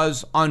I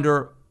was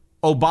under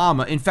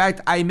Obama. In fact,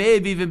 I may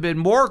have even been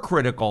more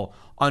critical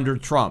under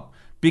Trump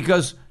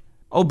because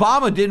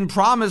Obama didn't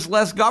promise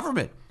less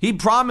government. He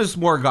promised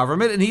more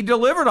government and he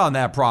delivered on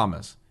that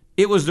promise.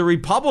 It was the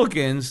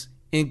Republicans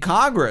in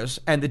Congress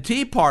and the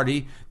Tea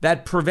Party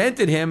that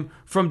prevented him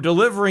from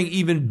delivering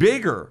even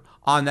bigger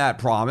on that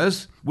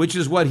promise, which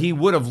is what he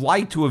would have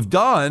liked to have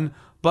done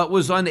but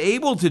was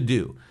unable to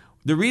do.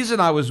 The reason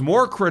I was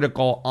more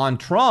critical on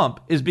Trump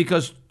is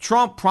because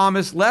Trump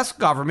promised less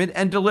government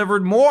and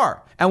delivered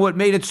more. And what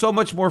made it so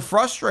much more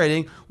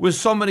frustrating was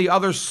so many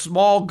other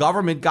small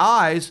government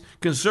guys,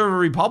 conservative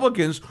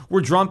Republicans, were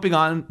jumping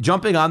on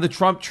the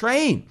Trump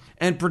train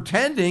and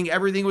pretending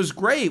everything was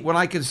great when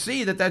I could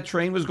see that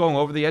train was going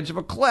over the edge of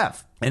a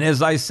cliff. And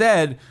as I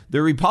said,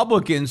 the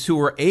Republicans who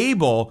were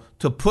able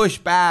to push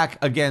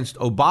back against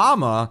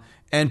Obama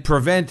and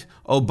prevent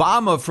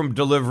Obama from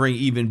delivering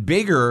even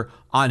bigger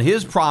on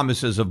his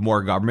promises of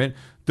more government,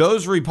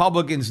 those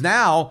Republicans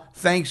now,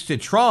 thanks to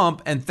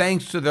Trump and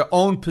thanks to their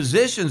own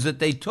positions that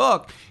they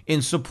took in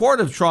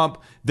support of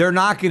Trump, they're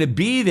not going to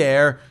be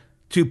there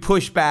to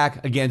push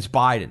back against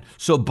Biden.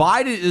 So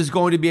Biden is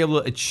going to be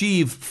able to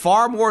achieve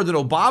far more than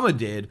Obama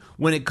did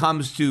when it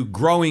comes to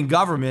growing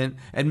government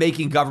and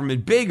making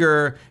government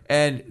bigger,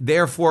 and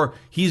therefore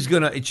he's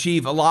going to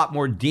achieve a lot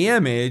more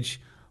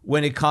damage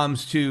when it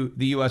comes to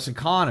the U.S.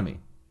 economy.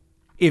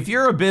 If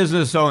you're a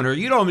business owner,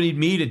 you don't need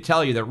me to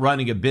tell you that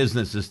running a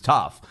business is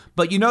tough,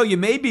 but you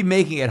may be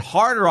making it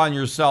harder on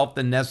yourself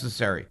than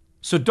necessary.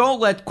 So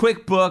don't let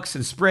QuickBooks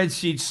and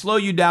spreadsheets slow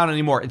you down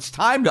anymore. It's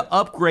time to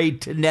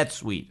upgrade to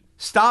NetSuite.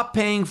 Stop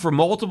paying for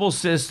multiple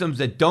systems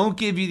that don't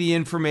give you the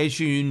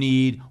information you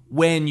need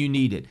when you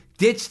need it.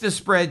 Ditch the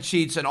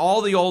spreadsheets and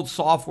all the old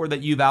software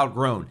that you've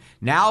outgrown.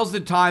 Now's the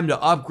time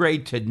to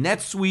upgrade to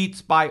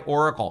NetSuite by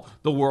Oracle,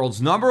 the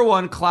world's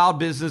 #1 cloud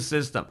business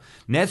system.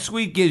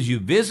 NetSuite gives you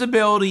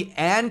visibility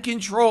and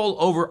control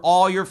over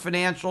all your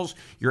financials,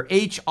 your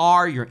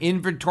HR, your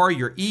inventory,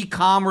 your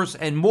e-commerce,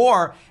 and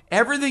more.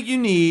 Everything you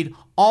need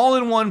all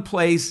in one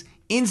place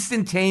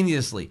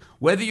instantaneously.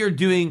 Whether you're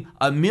doing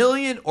 $1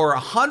 million or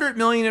 $100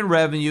 million in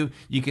revenue,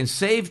 you can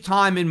save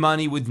time and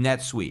money with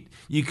NetSuite.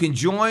 You can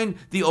join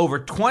the over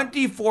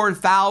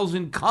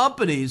 24,000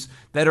 companies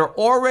that are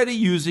already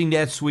using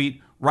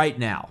NetSuite right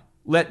now.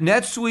 Let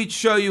NetSuite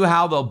show you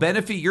how they'll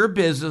benefit your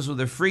business with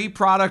a free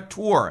product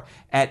tour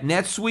at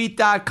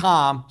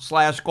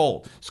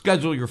netsuite.com/gold.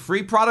 Schedule your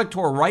free product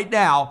tour right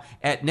now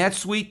at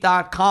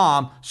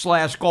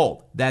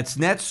netsuite.com/gold. That's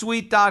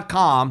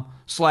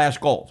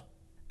netsuite.com/gold.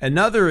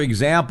 Another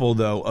example,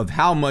 though, of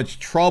how much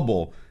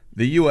trouble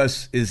the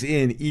U.S. is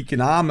in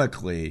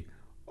economically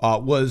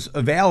was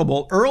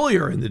available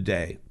earlier in the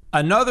day.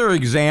 Another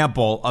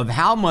example of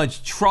how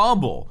much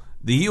trouble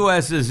the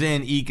U.S. is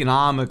in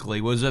economically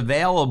was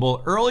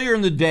available earlier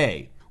in the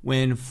day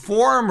when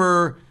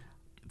former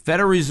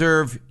Federal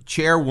Reserve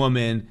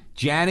Chairwoman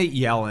Janet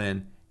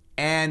Yellen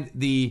and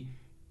the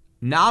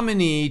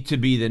nominee to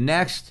be the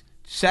next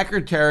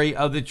Secretary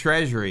of the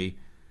Treasury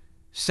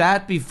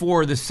sat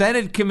before the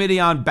Senate Committee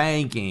on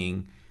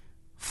Banking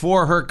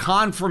for her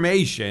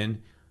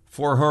confirmation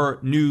for her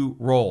new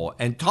role.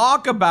 And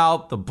talk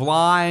about the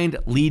blind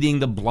leading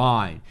the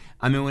blind.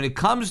 I mean, when it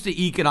comes to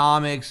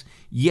economics,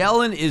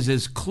 Yellen is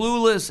as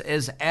clueless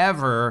as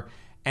ever,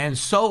 and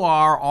so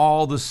are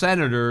all the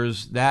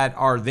senators that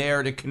are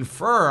there to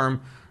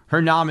confirm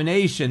her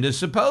nomination to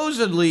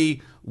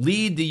supposedly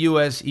lead the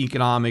U.S.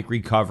 economic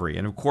recovery.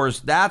 And of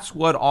course, that's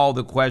what all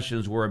the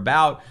questions were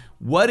about.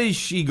 What is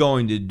she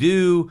going to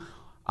do?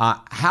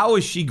 How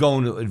is she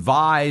going to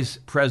advise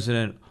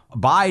President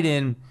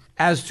Biden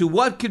as to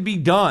what could be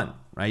done,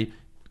 right?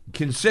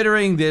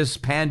 Considering this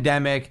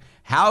pandemic,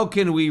 how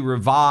can we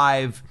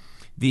revive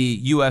the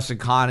U.S.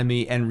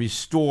 economy and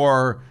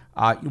restore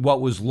what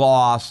was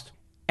lost?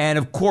 And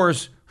of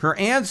course, her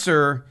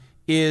answer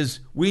is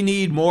we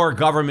need more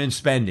government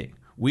spending.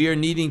 We are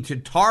needing to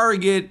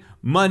target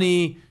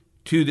money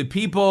to the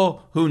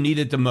people who need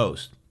it the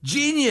most.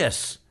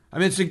 Genius! I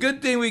mean, it's a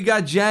good thing we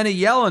got Janet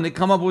Yellen to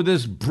come up with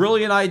this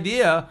brilliant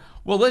idea.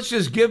 Well, let's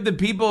just give the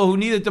people who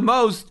need it the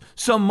most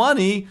some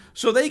money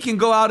so they can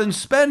go out and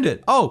spend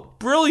it. Oh,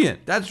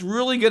 brilliant. That's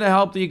really going to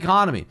help the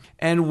economy.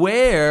 And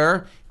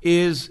where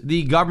is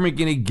the government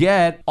going to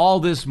get all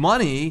this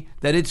money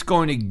that it's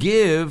going to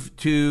give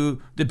to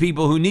the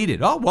people who need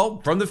it? Oh, well,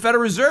 from the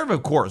Federal Reserve,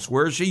 of course,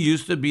 where she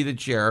used to be the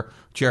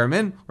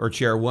chairman or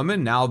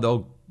chairwoman. Now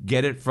they'll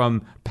get it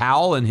from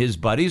Powell and his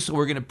buddies. So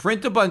we're going to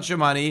print a bunch of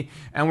money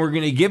and we're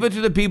going to give it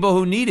to the people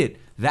who need it.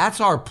 That's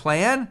our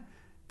plan.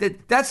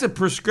 That's a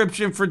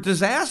prescription for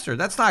disaster.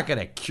 That's not going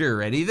to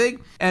cure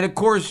anything. And of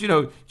course,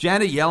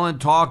 Janet Yellen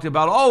talked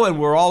about, and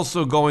we're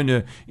also going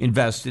to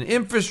invest in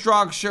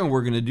infrastructure and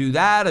we're going to do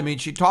that. I mean,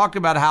 she talked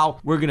about how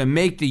we're going to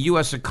make the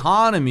U.S.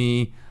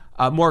 economy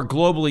more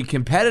globally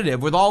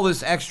competitive with all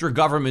this extra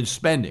government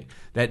spending,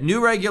 that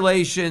new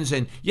regulations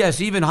and,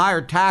 yes, even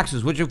higher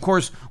taxes, which, of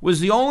course,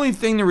 was the only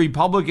thing the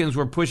Republicans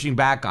were pushing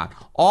back on.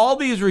 All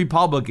these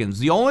Republicans,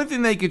 the only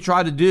thing they could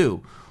try to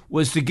do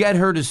was to get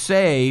her to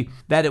say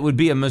that it would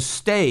be a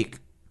mistake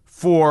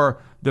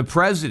for the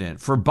president,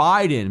 for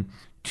Biden,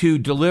 to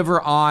deliver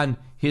on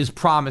his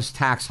promised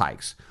tax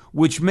hikes,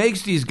 which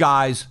makes these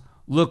guys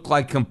look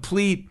like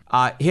complete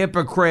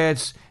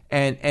hypocrites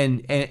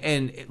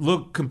and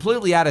look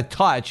completely out of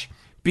touch,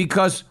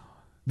 because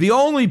the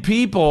only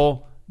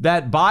people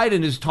that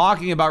Biden is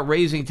talking about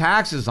raising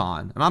taxes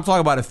on, and I'm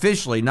talking about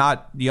officially,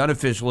 not the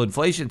unofficial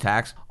inflation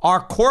tax, are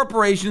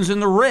corporations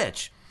and the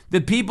rich.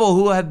 the people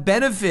who have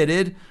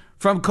benefited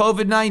from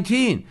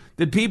COVID-19,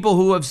 the people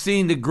who have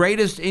seen the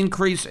greatest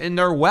increase in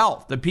their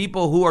wealth, the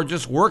people who are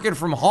just working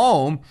from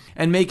home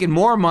and making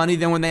more money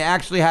than when they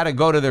actually had to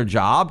go to their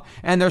job,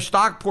 and their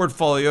stock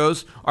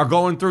portfolios are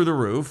going through the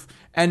roof.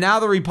 And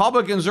now the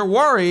Republicans are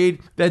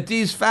worried that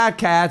these fat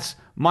cats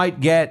might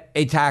get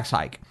a tax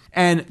hike.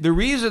 And the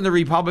reason the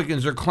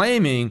Republicans are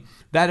claiming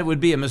that it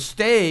would be a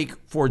mistake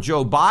for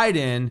Joe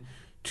Biden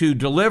to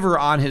deliver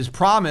on his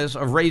promise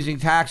of raising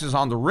taxes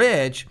on the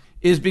rich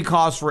is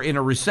because we're in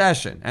a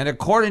recession. And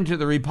according to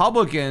the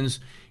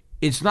Republicans,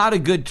 it's not a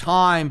good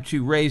time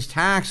to raise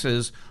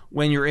taxes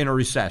when you're in a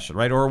recession,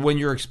 right? Or when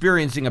you're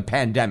experiencing a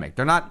pandemic.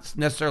 They're not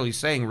necessarily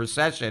saying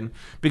recession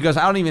because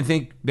I don't even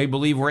think they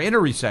believe we're in a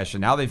recession.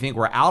 Now they think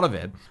we're out of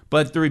it.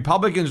 But the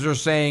Republicans are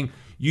saying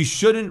you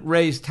shouldn't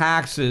raise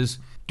taxes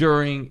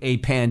during a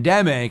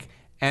pandemic.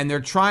 And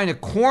they're trying to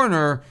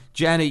corner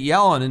Janet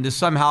Yellen into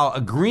somehow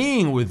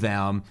agreeing with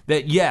them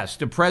that, yes,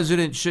 the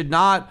president should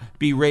not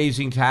be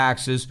raising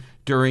taxes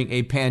during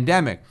a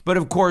pandemic. But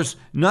of course,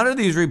 none of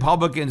these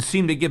Republicans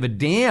seem to give a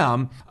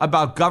damn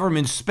about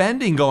government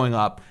spending going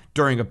up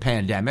during a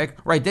pandemic,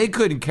 right? They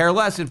couldn't care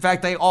less. In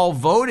fact, they all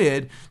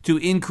voted to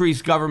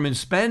increase government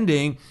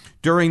spending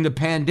during the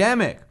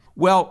pandemic.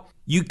 Well,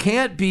 you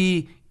can't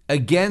be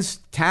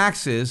against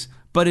taxes,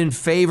 but in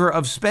favor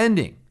of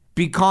spending,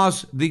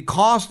 because the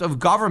cost of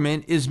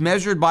government is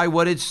measured by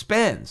what it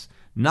spends,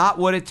 not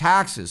what it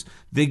taxes.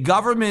 The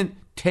government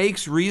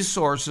takes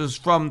resources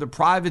from the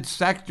private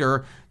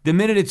sector the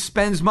minute it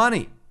spends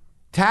money.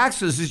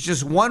 Taxes is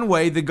just one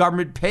way the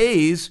government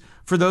pays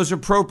for those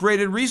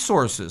appropriated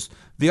resources.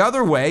 The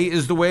other way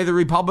is the way the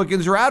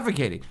Republicans are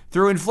advocating,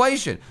 through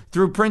inflation,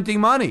 through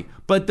printing money.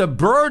 But the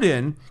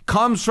burden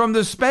comes from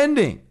the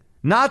spending,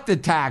 not the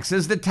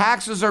taxes. The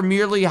taxes are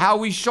merely how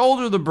we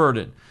shoulder the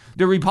burden.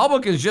 The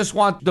Republicans just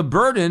want the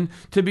burden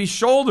to be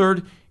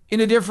shouldered in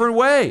a different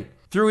way,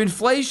 through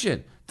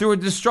inflation, through a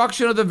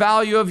destruction of the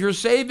value of your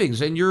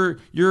savings and your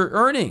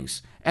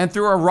earnings, and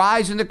through a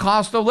rise in the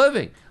cost of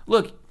living.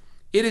 Look,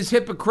 it is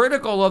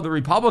hypocritical of the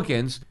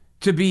Republicans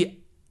to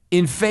be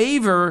in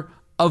favor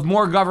of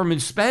more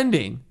government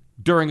spending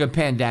during a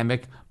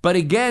pandemic, but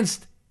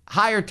against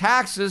higher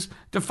taxes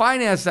to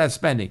finance that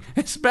spending.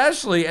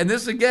 Especially, and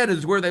this again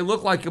is where they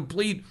look like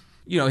complete,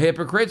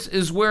 hypocrites,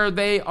 is where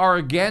they are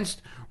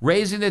against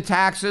raising the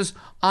taxes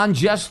on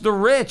just the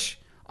rich,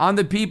 on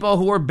the people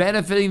who are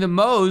benefiting the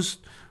most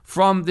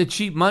from the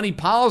cheap money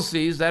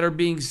policies that are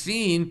being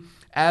seen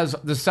as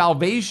the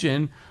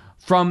salvation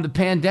from the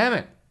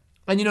pandemic.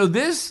 And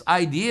this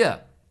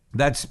idea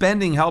that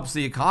spending helps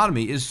the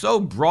economy is so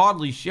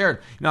broadly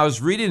shared. I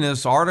was reading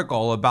this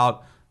article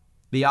about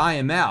the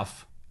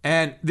IMF,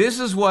 and this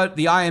is what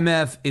the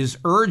IMF is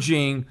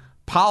urging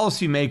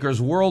policymakers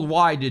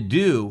worldwide to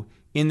do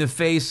in the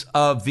face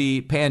of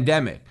the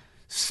pandemic.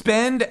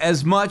 Spend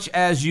as much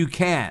as you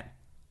can.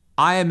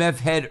 IMF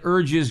head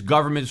urges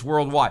governments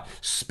worldwide.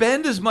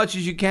 Spend as much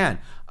as you can.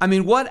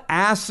 What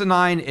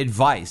asinine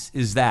advice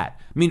is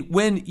that?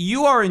 When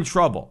you are in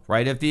trouble,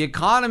 right? If the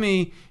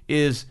economy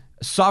is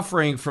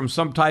suffering from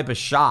some type of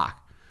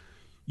shock,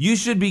 you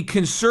should be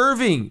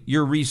conserving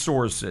your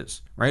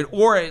resources, right?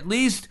 Or at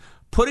least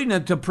putting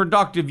them to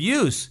productive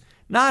use,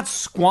 not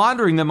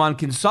squandering them on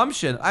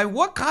consumption.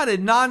 What kind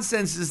of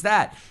nonsense is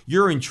that?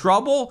 You're in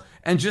trouble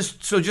and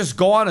just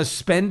go on a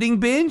spending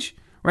binge?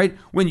 Right?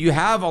 When you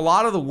have a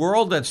lot of the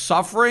world that's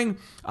suffering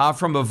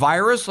from a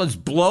virus, let's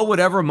blow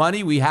whatever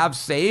money we have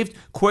saved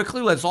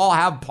quickly. Let's all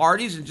have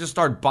parties and just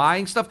start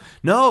buying stuff.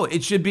 No,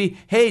 it should be,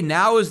 hey,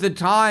 now is the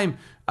time,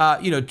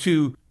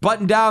 to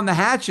button down the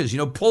hatches,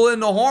 pull in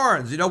the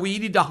horns. We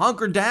need to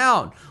hunker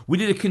down. We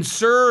need to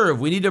conserve.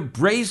 We need to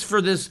brace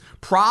for this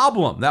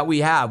problem that we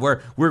have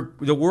where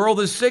the world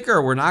is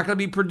sicker. We're not going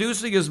to be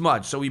producing as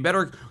much. So we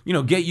better,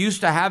 get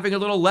used to having a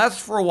little less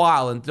for a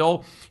while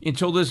until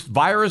this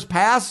virus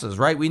passes,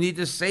 right? We need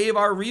to save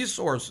our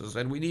resources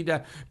and we need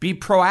to be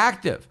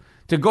proactive.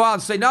 To go out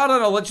and say,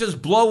 no, let's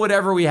just blow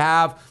whatever we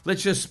have.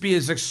 Let's just be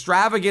as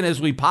extravagant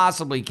as we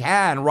possibly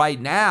can right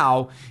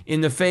now in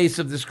the face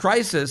of this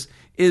crisis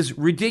is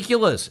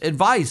ridiculous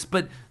advice.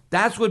 But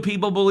that's what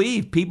people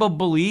believe. People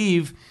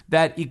believe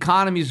that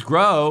economies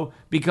grow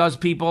because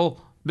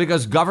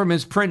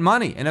governments print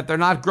money. And if they're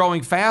not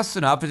growing fast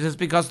enough, it's just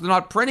because they're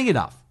not printing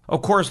enough.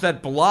 Of course,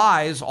 that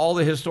belies all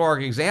the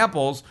historic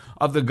examples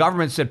of the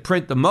governments that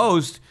print the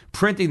most,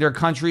 printing their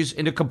countries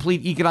into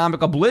complete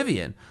economic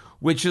oblivion,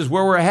 which is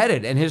where we're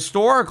headed. And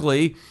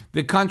historically,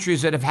 the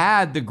countries that have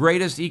had the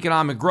greatest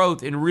economic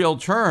growth in real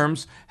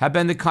terms have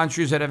been the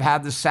countries that have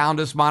had the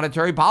soundest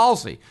monetary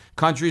policy,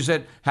 countries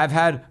that have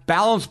had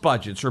balanced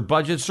budgets or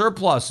budget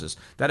surpluses,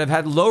 that have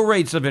had low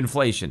rates of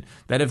inflation,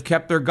 that have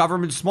kept their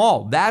government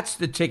small. That's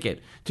the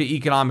ticket to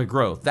economic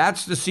growth.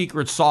 That's the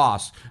secret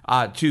sauce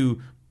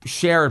to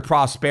shared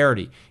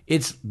prosperity.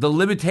 It's the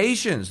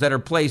limitations that are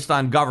placed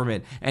on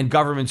government and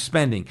government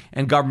spending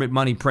and government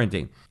money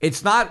printing.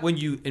 It's not when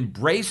you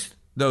embrace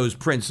those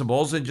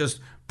principles and just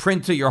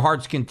print to your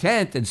heart's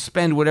content and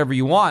spend whatever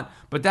you want.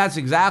 But that's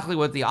exactly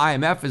what the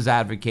IMF is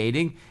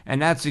advocating.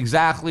 And that's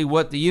exactly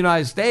what the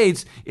United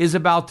States is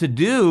about to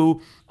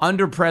do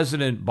under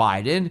President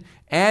Biden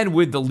and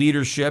with the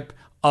leadership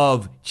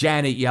of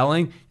Janet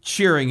Yellen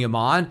cheering him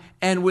on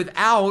and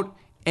without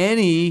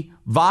any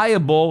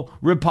viable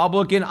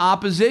Republican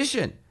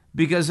opposition.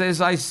 Because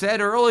as I said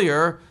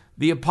earlier,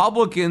 the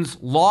Republicans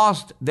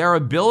lost their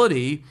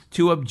ability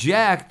to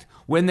object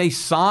when they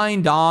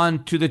signed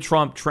on to the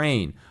Trump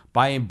train.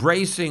 By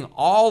embracing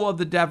all of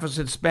the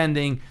deficit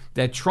spending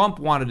that Trump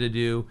wanted to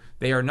do,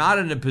 they are not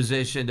in a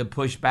position to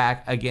push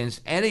back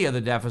against any of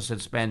the deficit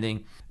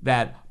spending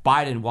that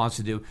Biden wants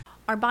to do.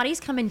 Our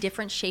bodies come in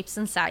different shapes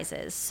and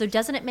sizes, so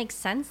doesn't it make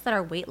sense that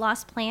our weight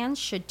loss plans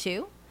should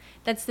too?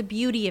 That's the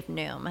beauty of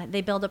Noom.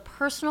 They build a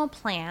personal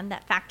plan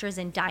that factors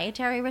in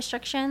dietary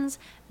restrictions,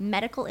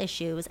 medical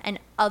issues, and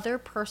other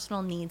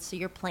personal needs so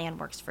your plan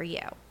works for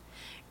you.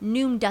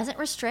 Noom doesn't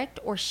restrict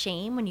or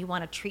shame when you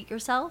want to treat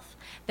yourself.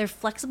 Their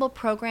flexible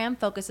program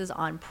focuses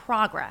on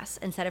progress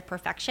instead of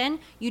perfection.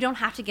 You don't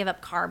have to give up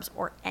carbs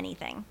or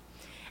anything.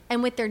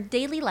 And with their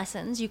daily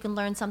lessons, you can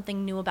learn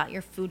something new about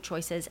your food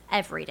choices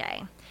every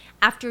day.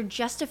 After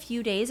just a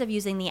few days of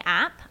using the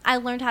app, I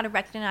learned how to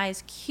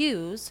recognize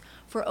cues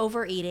for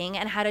overeating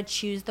and how to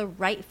choose the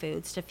right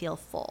foods to feel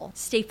full.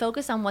 Stay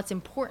focused on what's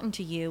important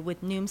to you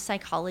with Noom's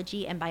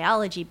psychology and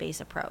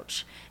biology-based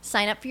approach.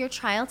 Sign up for your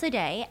trial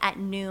today at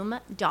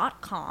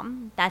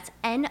Noom.com. That's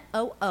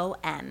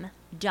Noom.com.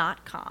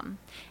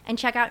 And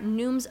check out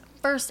Noom's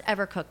first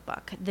ever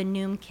cookbook, The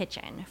Noom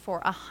Kitchen, for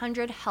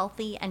 100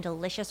 healthy and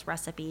delicious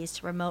recipes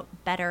to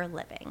promote better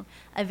living.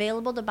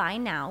 Available to buy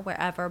now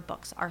wherever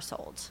books are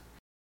sold.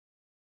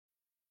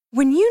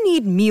 When you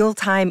need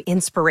mealtime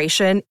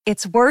inspiration,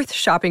 it's worth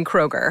shopping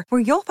Kroger, where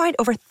you'll find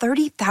over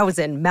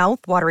 30,000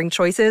 mouth-watering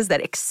choices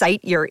that excite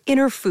your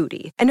inner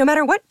foodie. And no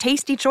matter what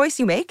tasty choice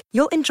you make,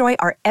 you'll enjoy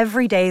our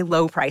everyday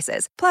low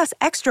prices, plus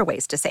extra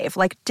ways to save,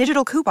 like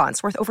digital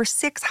coupons worth over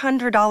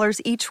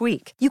 $600 each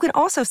week. You can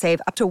also save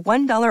up to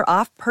 $1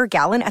 off per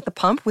gallon at the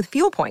pump with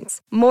fuel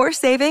points. More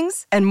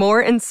savings and more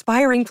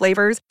inspiring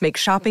flavors make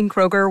shopping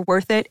Kroger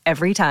worth it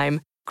every time.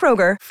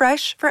 Kroger,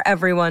 fresh for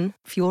everyone.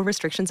 Fuel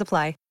restrictions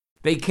apply.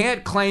 They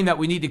can't claim that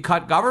we need to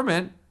cut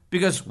government,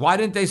 because why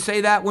didn't they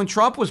say that when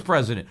Trump was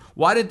president?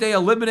 Why did they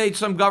eliminate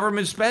some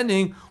government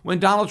spending when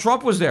Donald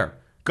Trump was there?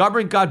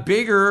 Government got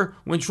bigger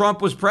when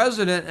Trump was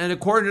president, and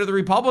according to the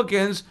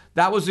Republicans,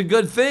 that was a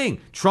good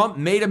thing. Trump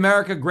made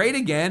America great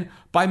again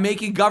by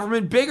making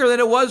government bigger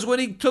than it was when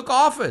he took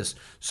office.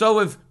 So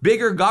if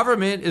bigger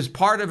government is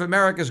part of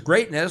America's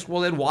greatness,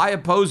 well, then why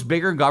oppose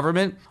bigger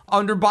government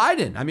under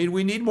Biden? I mean,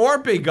 we need more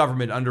big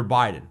government under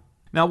Biden.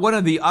 Now, one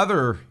of the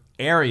other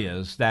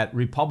areas that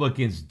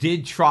Republicans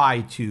did try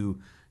to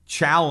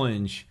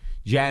challenge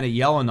Janet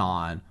Yellen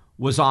on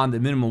was on the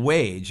minimum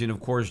wage. And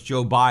of course,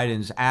 Joe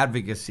Biden's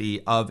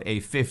advocacy of a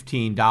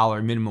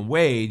 $15 minimum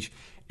wage.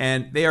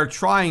 And they are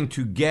trying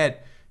to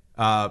get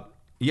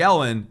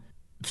Yellen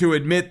to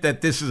admit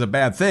that this is a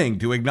bad thing,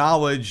 to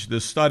acknowledge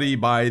the study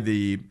by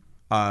the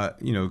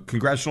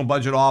Congressional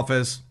Budget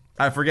Office.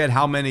 I forget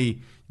how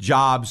many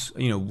jobs,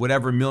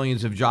 whatever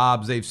millions of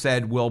jobs they've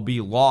said will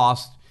be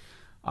lost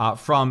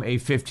from a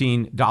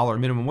 $15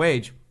 minimum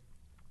wage.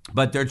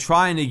 But they're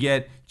trying to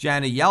get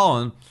Janet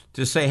Yellen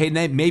to say, hey,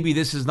 maybe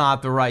this is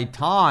not the right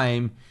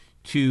time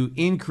to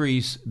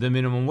increase the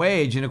minimum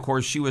wage. And of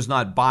course, she was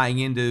not buying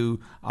into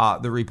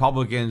the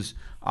Republicans'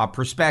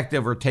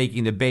 perspective or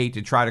taking the bait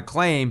to try to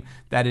claim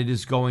that it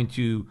is going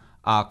to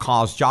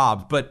cause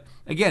jobs. But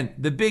again,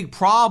 the big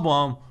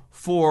problem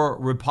for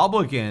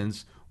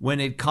Republicans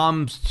when it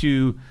comes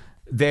to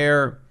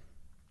their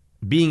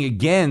being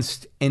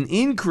against an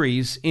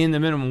increase in the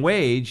minimum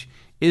wage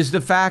is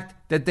the fact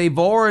that they've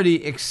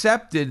already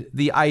accepted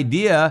the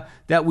idea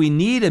that we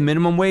need a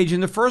minimum wage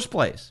in the first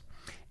place.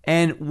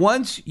 And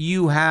once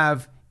you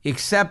have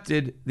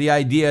accepted the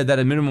idea that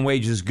a minimum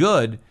wage is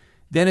good,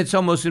 then it's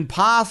almost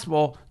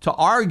impossible to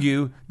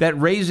argue that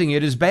raising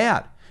it is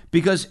bad.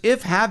 Because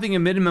if having a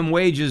minimum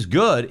wage is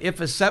good, if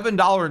a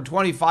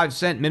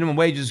 $7.25 minimum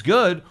wage is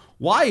good,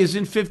 why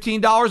isn't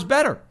 $15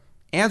 better?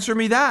 Answer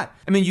me that.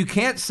 I mean, you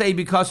can't say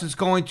because it's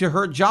going to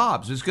hurt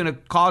jobs, it's going to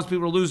cause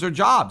people to lose their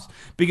jobs.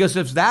 Because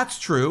if that's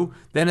true,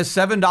 then a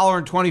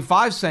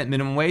 $7.25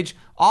 minimum wage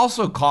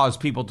also caused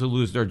people to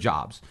lose their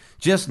jobs.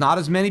 Just not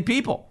as many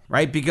people,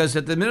 right? Because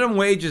if the minimum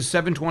wage is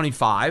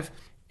 $7.25,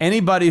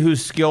 anybody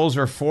whose skills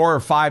are $4 or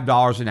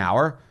 $5 an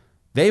hour,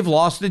 they've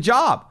lost a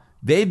job.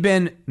 They've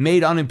been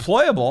made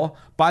unemployable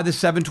by the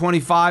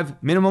 $7.25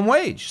 minimum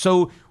wage.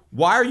 So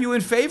why are you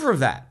in favor of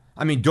that?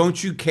 I mean,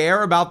 don't you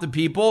care about the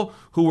people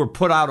who were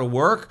put out of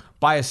work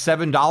by a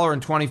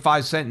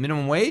 $7.25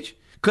 minimum wage?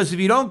 Because if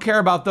you don't care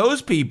about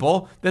those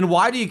people, then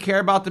why do you care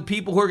about the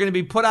people who are going to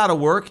be put out of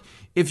work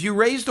if you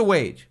raise the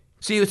wage?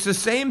 See, it's the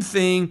same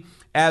thing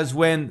as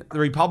when the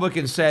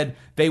Republicans said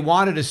they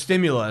wanted a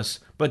stimulus,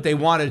 but they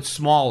wanted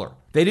smaller.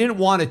 They didn't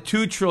want a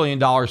 $2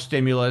 trillion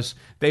stimulus.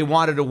 They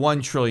wanted a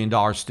 $1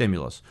 trillion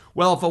stimulus.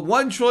 Well, if a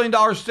 $1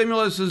 trillion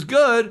stimulus is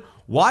good,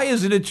 why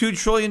isn't a $2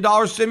 trillion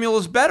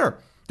stimulus better?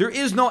 There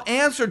is no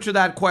answer to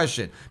that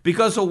question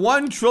because a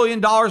 $1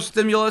 trillion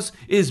stimulus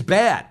is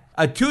bad.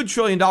 A $2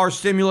 trillion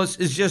stimulus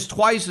is just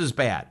twice as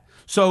bad.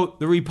 So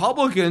the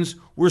Republicans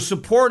were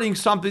supporting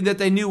something that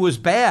they knew was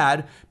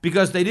bad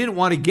because they didn't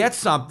want to get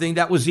something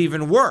that was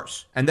even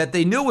worse and that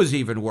they knew was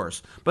even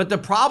worse. But the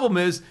problem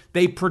is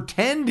they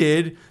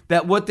pretended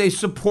that what they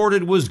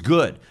supported was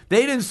good.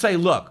 They didn't say,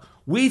 look,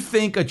 we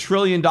think a $1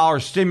 trillion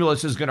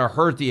stimulus is going to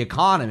hurt the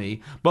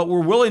economy, but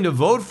we're willing to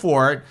vote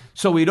for it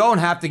so we don't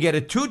have to get a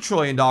 $2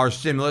 trillion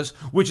stimulus,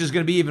 which is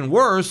going to be even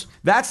worse.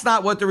 That's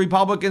not what the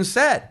Republicans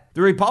said.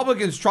 The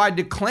Republicans tried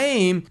to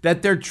claim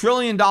that their $1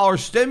 trillion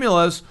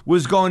stimulus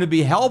was going to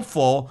be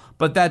helpful,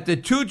 but that the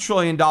 $2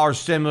 trillion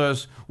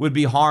stimulus would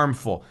be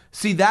harmful.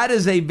 See, that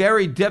is a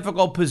very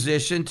difficult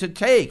position to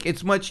take.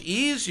 It's much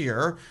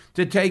easier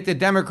to take the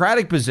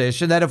Democratic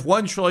position that if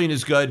 $1 trillion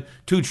is good,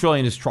 $2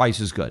 trillion is twice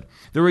as good.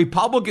 The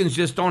Republicans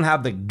just don't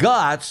have the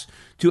guts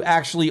to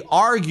actually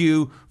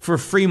argue for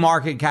free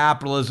market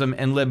capitalism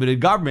and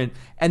limited government.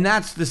 And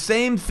that's the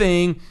same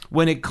thing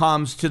when it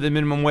comes to the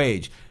minimum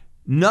wage.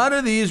 None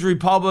of these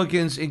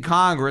Republicans in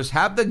Congress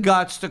have the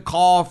guts to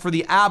call for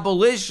the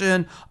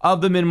abolition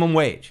of the minimum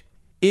wage.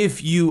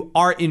 If you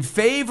are in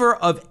favor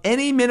of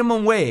any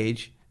minimum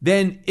wage,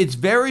 then it's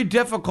very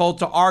difficult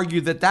to argue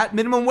that that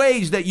minimum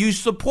wage that you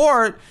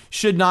support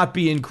should not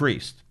be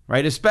increased,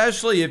 right?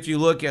 Especially if you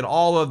look at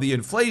all of the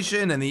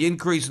inflation and the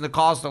increase in the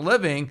cost of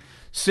living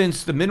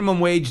since the minimum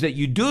wage that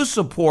you do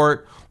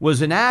support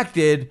was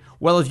enacted.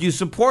 Well, if you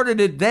supported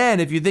it then,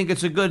 if you think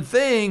it's a good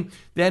thing,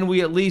 then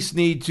we at least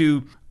need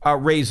to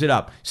raise it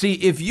up. See,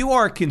 if you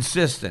are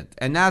consistent,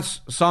 and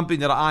that's something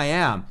that I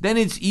am, then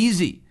it's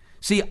easy.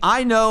 See,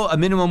 I know a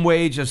minimum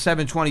wage of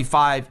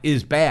 $7.25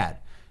 is bad.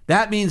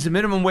 That means the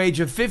minimum wage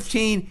of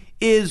 $15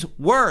 is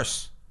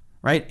worse,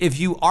 right? If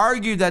you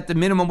argue that the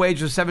minimum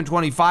wage of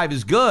 $7.25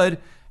 is good,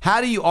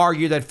 how do you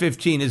argue that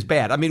 $15 is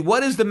bad? I mean,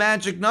 what is the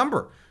magic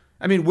number?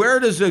 I mean,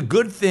 where does a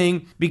good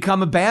thing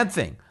become a bad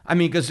thing? I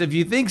mean, because if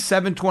you think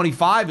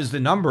 $7.25 is the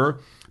number,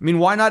 I mean,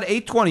 why not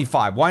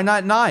 $8.25? Why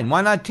not $9?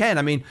 Why not $10?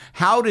 I mean,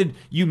 how did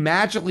you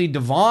magically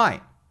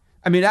divine?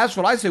 I mean, that's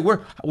what I say.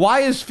 Why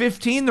is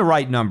 15 the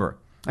right number?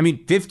 I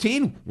mean,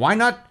 15? Why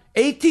not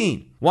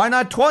 18? Why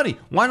not 20?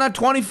 Why not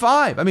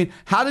 25? I mean,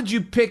 how did you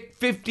pick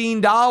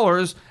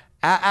 $15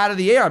 out of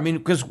the air? I mean,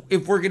 because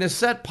if we're going to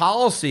set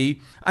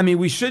policy, I mean,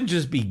 we shouldn't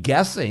just be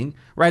guessing,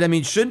 right? I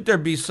mean, shouldn't there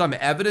be some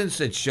evidence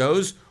that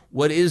shows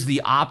what is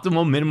the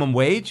optimal minimum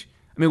wage?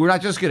 I mean, we're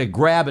not just going to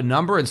grab a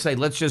number and say,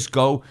 let's just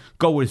go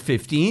with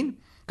 15.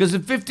 Because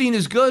if 15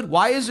 is good,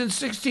 why isn't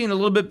 16 a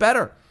little bit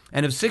better?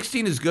 And if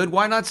 16 is good,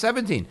 why not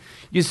 17?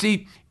 You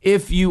see,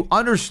 if you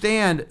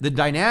understand the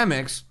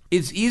dynamics,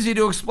 it's easy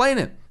to explain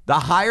it. The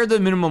higher the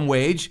minimum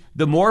wage,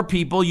 the more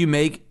people you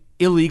make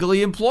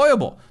illegally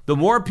employable, the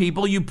more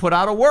people you put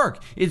out of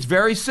work. It's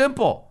very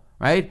simple,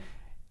 right?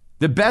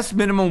 The best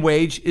minimum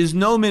wage is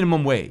no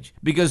minimum wage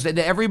because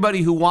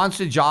everybody who wants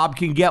a job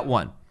can get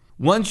one.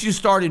 Once you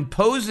start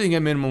imposing a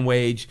minimum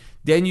wage,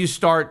 then you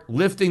start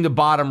lifting the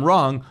bottom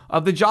rung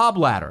of the job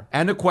ladder.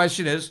 And the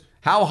question is,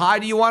 how high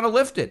do you want to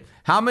lift it?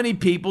 How many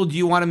people do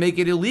you want to make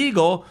it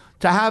illegal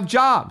to have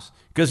jobs?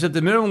 Because if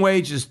the minimum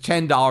wage is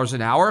 $10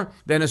 an hour,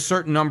 then a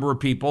certain number of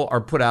people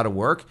are put out of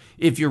work.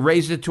 If you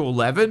raise it to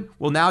 11,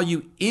 well, now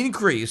you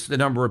increase the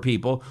number of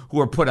people who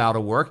are put out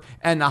of work.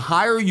 And the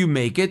higher you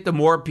make it, the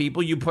more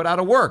people you put out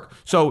of work.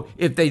 So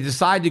if they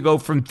decide to go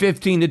from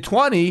 15 to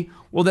 20,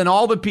 well, then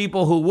all the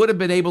people who would have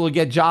been able to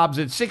get jobs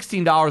at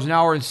 $16 an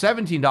hour and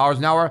 $17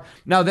 an hour,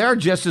 now they're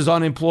just as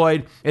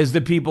unemployed as the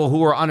people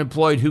who are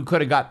unemployed who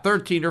could have got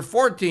 13 or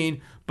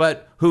 14,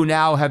 but who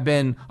now have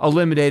been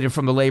eliminated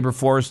from the labor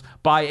force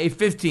by a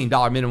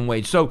 $15 minimum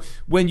wage. So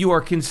when you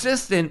are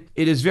consistent,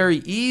 it is very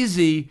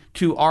easy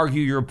to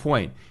argue your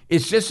point.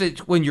 It's just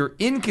that when you're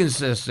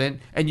inconsistent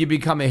and you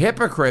become a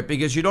hypocrite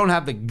because you don't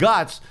have the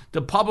guts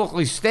to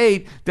publicly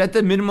state that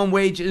the minimum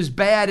wage is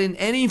bad in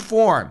any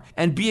form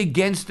and be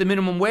against the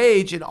minimum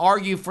wage and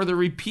argue for the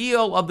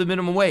repeal of the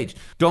minimum wage.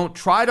 Don't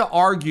try to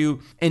argue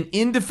an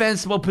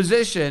indefensible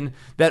position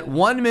that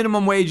one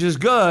minimum wage is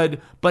good,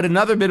 but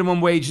another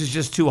minimum wage is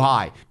just too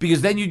high.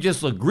 Because then you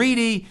just look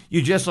greedy,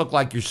 you just look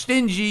like you're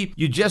stingy,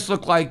 you just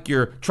look like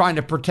you're trying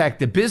to protect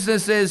the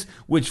businesses,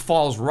 which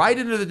falls right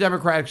into the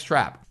Democratic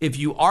trap. If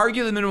you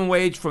argue the minimum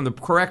wage from the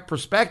correct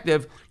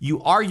perspective,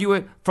 you argue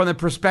it from the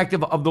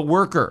perspective of the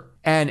worker.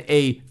 And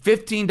a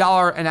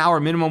 $15 an hour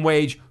minimum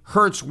wage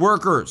hurts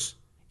workers.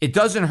 It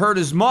doesn't hurt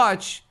as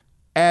much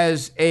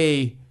as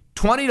a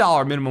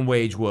 $20 minimum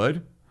wage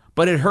would,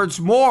 but it hurts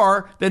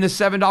more than a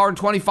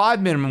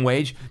 $7.25 minimum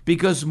wage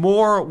because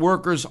more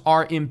workers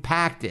are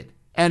impacted.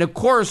 And of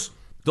course,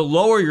 the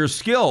lower your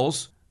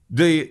skills,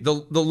 the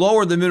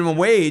lower the minimum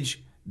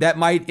wage that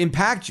might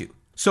impact you.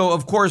 So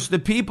of course, the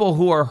people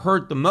who are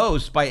hurt the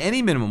most by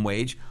any minimum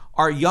wage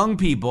are young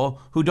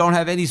people who don't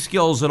have any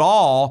skills at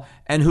all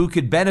and who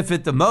could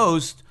benefit the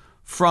most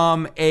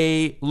from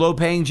a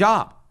low-paying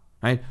job,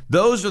 right?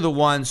 Those are the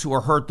ones who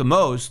are hurt the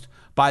most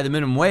by the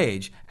minimum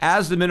wage.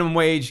 As the minimum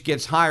wage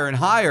gets higher and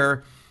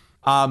higher,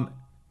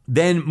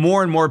 then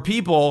more and more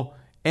people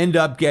end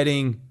up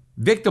getting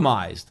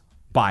victimized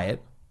by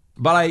it.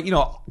 But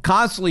I,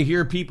 constantly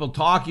hear people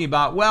talking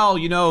about, well,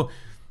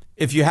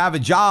 if you have a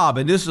job,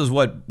 and this is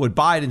what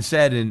Biden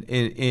said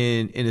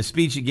in a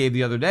speech he gave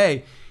the other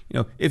day,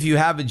 if you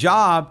have a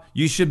job,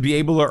 you should be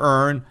able to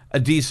earn a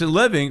decent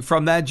living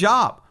from that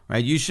job,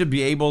 right? You should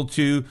be able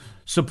to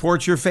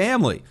support your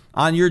family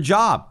on your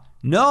job.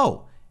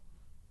 No,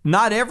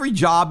 not every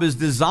job is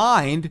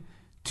designed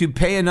to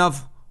pay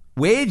enough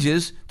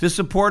wages to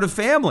support a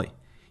family.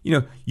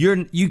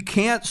 You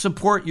can't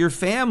support your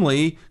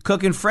family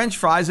cooking French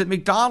fries at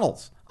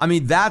McDonald's. I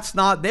mean, that's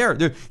not there.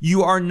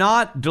 You are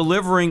not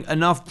delivering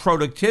enough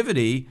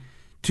productivity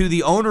to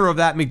the owner of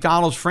that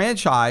McDonald's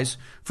franchise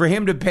for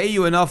him to pay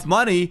you enough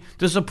money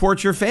to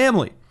support your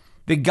family.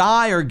 The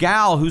guy or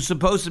gal who's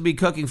supposed to be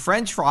cooking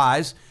French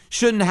fries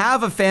shouldn't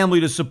have a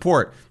family to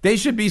support. They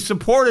should be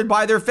supported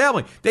by their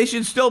family. They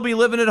should still be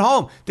living at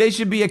home. They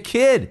should be a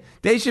kid.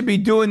 They should be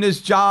doing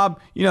this job,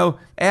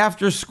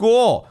 after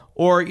school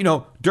or,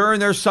 during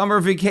their summer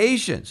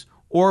vacations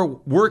or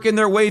working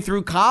their way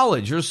through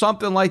college or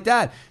something like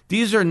that.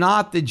 These are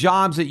not the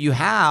jobs that you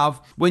have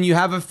when you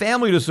have a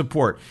family to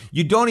support.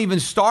 You don't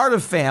even start a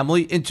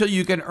family until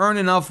you can earn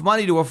enough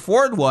money to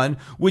afford one,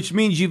 which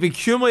means you've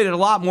accumulated a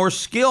lot more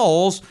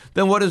skills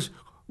than what is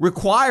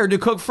required to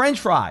cook French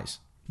fries.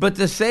 But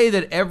to say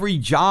that every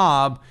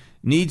job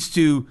needs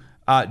to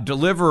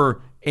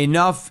deliver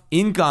enough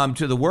income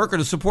to the worker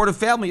to support a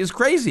family is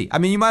crazy. I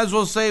mean, you might as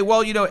well say,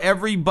 well,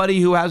 everybody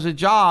who has a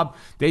job,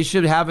 they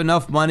should have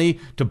enough money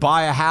to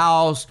buy a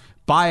house,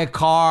 buy a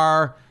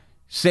car,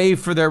 save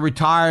for their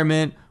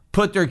retirement,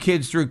 put their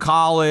kids through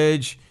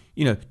college,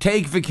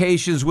 take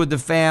vacations with the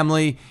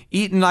family,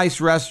 eat in nice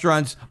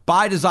restaurants,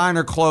 buy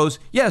designer clothes.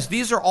 Yes,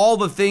 these are all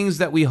the things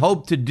that we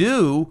hope to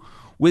do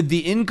with the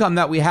income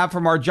that we have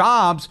from our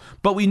jobs,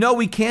 but we know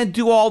we can't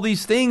do all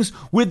these things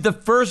with the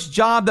first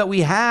job that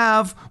we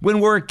have when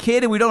we're a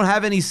kid and we don't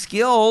have any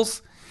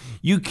skills.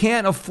 You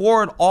can't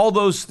afford all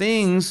those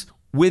things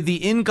with the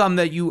income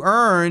that you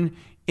earn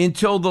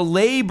until the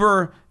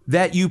labor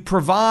that you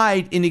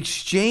provide in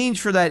exchange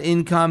for that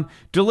income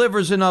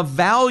delivers enough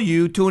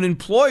value to an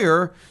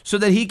employer so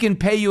that he can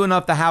pay you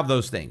enough to have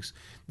those things.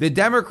 The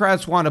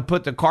Democrats want to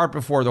put the cart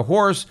before the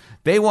horse.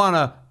 They want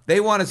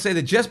to say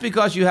that just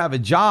because you have a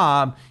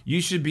job,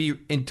 you should be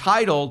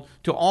entitled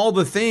to all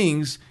the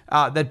things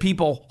that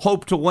people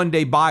hope to one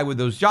day buy with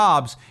those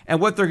jobs. And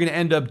what they're going to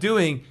end up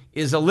doing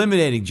is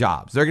eliminating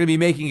jobs. They're going to be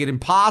making it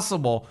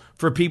impossible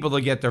for people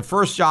to get their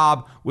first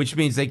job, which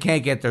means they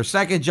can't get their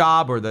second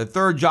job or their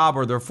third job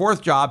or their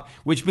fourth job,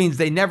 which means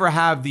they never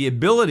have the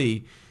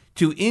ability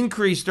to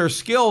increase their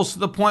skills to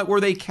the point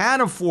where they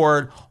can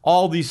afford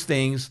all these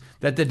things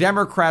that the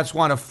Democrats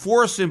want to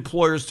force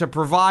employers to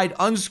provide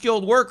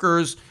unskilled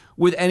workers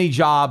with any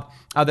job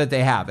that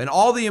they have. And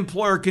all the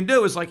employer can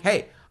do is like,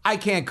 hey, I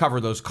can't cover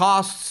those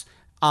costs.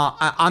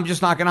 I'm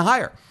just not going to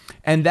hire.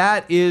 And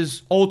that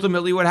is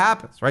ultimately what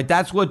happens, right?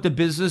 That's what the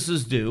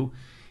businesses do,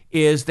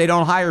 is they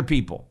don't hire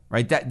people,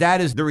 right?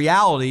 That is the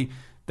reality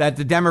that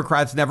the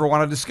Democrats never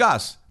want to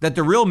discuss, that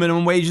the real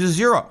minimum wage is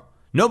zero.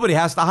 Nobody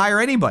has to hire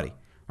anybody,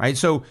 right?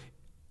 So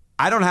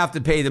I don't have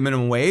to pay the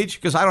minimum wage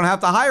because I don't have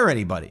to hire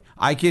anybody.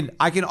 I can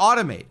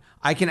automate.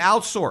 I can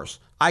outsource.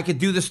 I can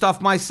do the stuff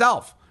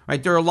myself,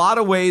 right? There are a lot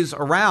of ways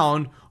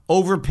around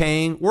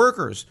overpaying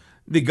workers.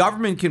 The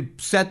government can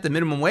set the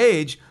minimum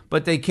wage,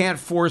 but they can't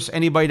force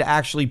anybody to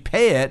actually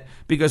pay it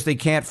because they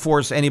can't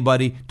force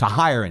anybody to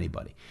hire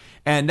anybody.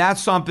 And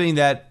that's something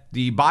that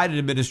the Biden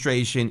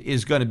administration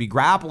is going to be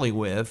grappling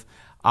with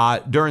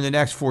during the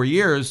next 4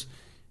 years,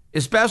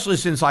 especially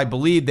since I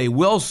believe they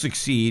will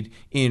succeed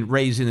in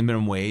raising the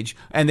minimum wage.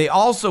 And they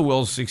also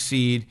will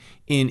succeed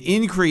in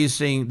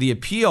increasing the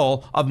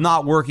appeal of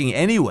not working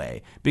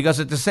anyway, because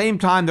at the same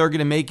time, they're going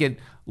to make it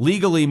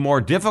legally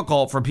more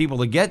difficult for people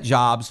to get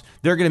jobs.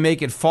 They're going to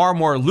make it far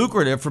more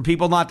lucrative for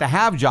people not to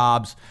have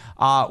jobs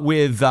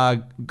with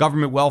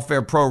government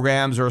welfare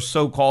programs or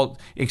so-called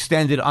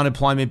extended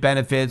unemployment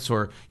benefits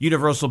or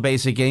universal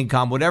basic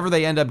income. Whatever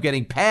they end up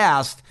getting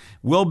passed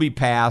will be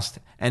passed.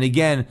 And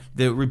again,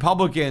 the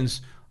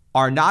Republicans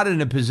are not in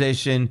a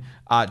position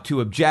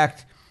to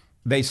object.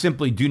 They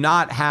simply do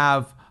not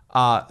have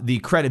the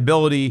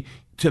credibility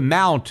to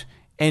mount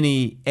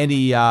any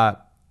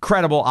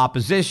credible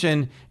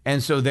opposition,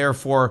 and so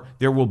therefore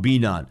there will be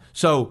none.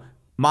 So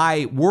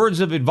my words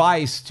of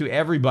advice to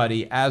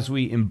everybody as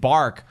we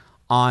embark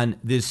on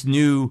this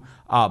new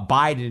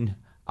Biden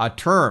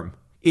term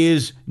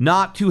is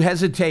not to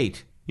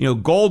hesitate.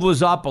 Gold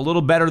was up a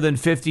little better than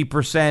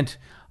 50%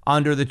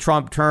 under the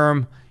Trump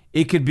term.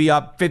 It could be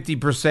up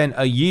 50%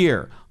 a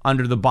year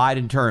under the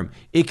Biden term.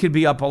 It could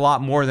be up a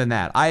lot more than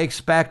that. I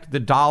expect the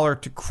dollar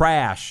to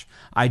crash.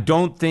 I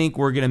don't think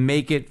we're going to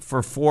make it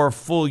for 4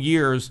 full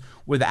years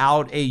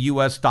without a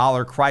U.S.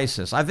 dollar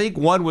crisis. I think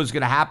one was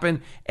going to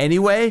happen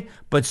anyway,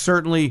 but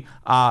certainly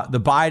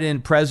the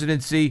Biden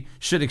presidency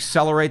should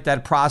accelerate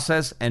that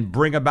process and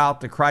bring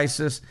about the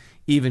crisis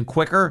even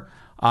quicker.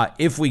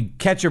 If we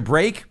catch a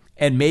break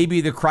and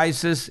maybe the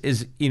crisis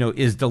is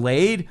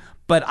delayed.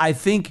 But I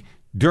think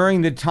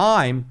during the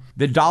time,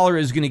 the dollar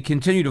is going to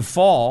continue to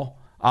fall.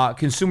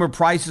 Consumer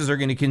prices are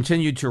going to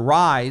continue to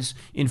rise.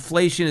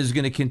 Inflation is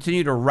going to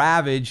continue to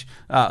ravage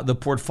the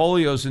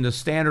portfolios and the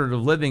standard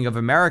of living of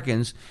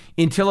Americans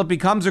until it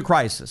becomes a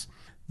crisis.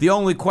 The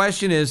only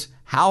question is,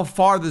 how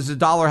far does the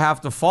dollar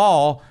have to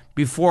fall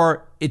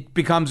before it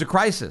becomes a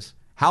crisis?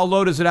 How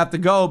low does it have to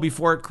go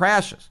before it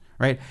crashes,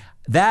 right?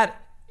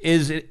 That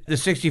is the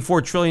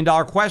 $64 trillion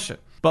question.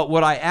 But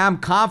what I am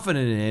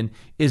confident in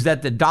is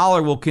that the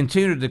dollar will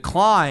continue to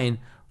decline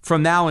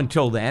from now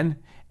until then,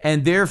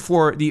 and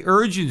therefore the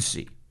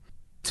urgency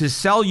to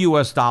sell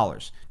U.S.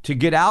 dollars, to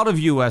get out of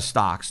U.S.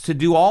 stocks, to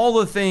do all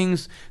the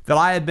things that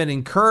I have been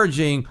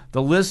encouraging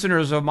the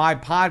listeners of my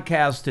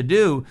podcast to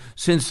do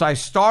since I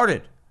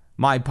started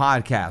my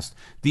podcast.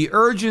 The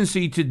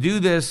urgency to do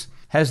this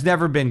has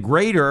never been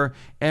greater,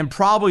 and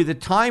probably the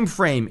time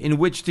frame in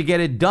which to get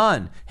it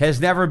done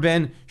has never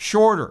been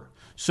shorter.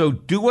 So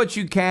do what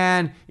you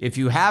can. If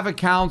you have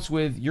accounts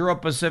with Euro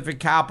Pacific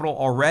Capital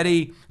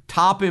already,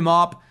 top him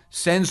up.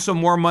 Send some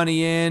more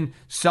money in,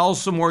 sell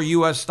some more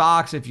U.S.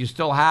 stocks if you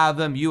still have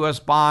them, U.S.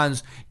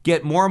 bonds,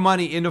 get more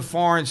money into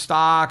foreign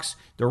stocks,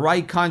 the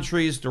right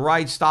countries, the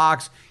right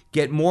stocks,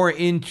 get more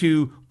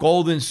into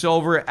gold and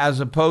silver as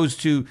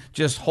opposed to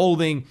just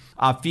holding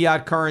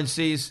fiat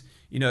currencies.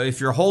 If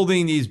you're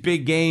holding these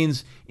big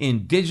gains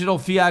in digital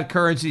fiat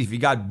currencies, if you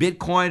got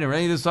Bitcoin or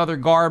any of this other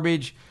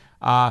garbage,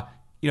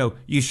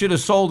 you should have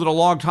sold it a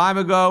long time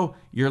ago.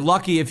 You're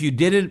lucky if you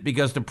didn't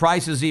because the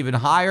price is even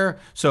higher.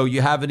 So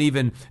you have an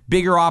even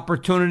bigger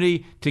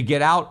opportunity to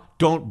get out.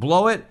 Don't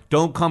blow it.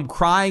 Don't come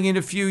crying in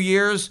a few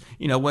years,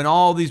 when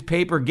all these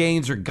paper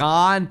gains are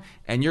gone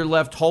and you're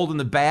left holding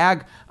the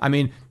bag. I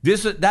mean,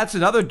 that's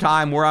another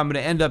time where I'm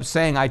going to end up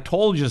saying, I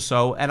told you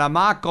so, and I'm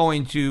not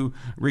going to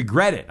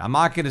regret it. I'm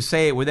not going to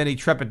say it with any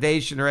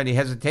trepidation or any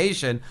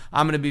hesitation.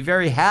 I'm going to be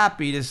very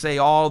happy to say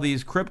all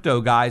these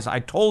crypto guys,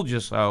 I told you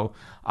so,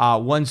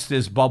 once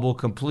this bubble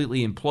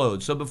completely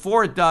implodes. So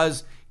before it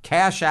does,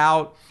 cash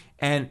out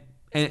and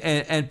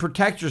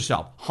protect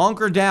yourself.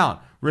 Hunker down.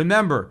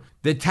 Remember,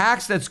 the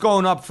tax that's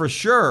going up for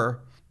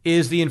sure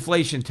is the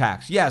inflation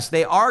tax. Yes,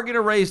 they are going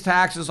to raise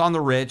taxes on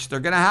the rich. They're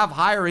going to have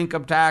higher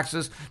income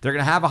taxes. They're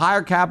going to have a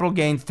higher capital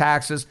gains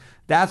taxes.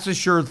 That's a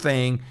sure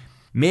thing.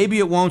 Maybe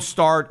it won't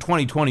start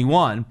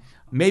 2021.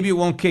 Maybe it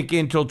won't kick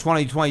in until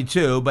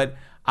 2022, but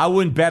I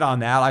wouldn't bet on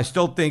that. I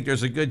still think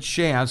there's a good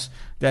chance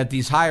that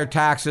these higher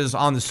taxes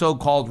on the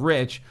so-called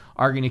rich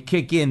are going to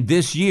kick in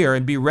this year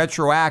and be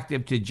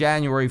retroactive to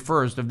January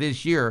 1st of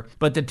this year.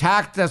 But the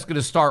tax that's going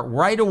to start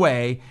right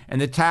away and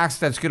the tax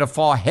that's going to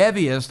fall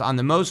heaviest on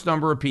the most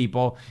number of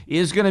people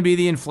is going to be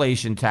the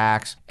inflation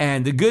tax.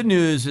 And the good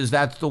news is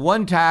that's the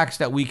one tax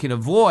that we can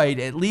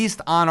avoid, at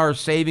least on our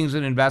savings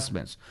and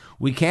investments.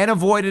 We can't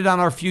avoid it on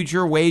our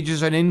future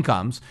wages and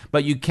incomes,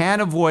 but you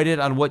can avoid it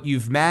on what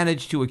you've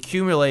managed to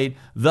accumulate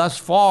thus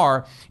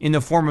far in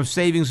the form of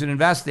savings and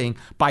investing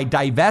by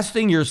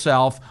divesting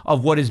yourself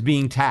of what is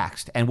being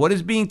taxed. And what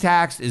is being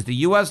taxed is the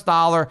U.S.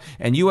 dollar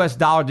and U.S.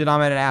 dollar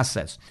denominated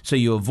assets. So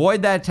you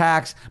avoid that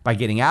tax by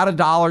getting out of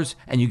dollars,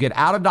 and you get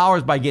out of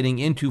dollars by getting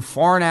into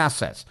foreign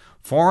assets,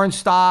 foreign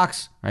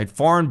stocks, right,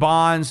 foreign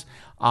bonds,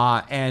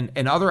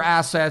 and other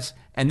assets.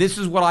 And this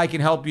is what I can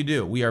help you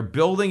do. We are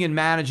building and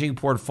managing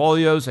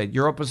portfolios at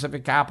Euro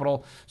Pacific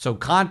Capital. So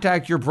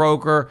contact your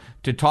broker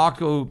to talk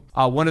to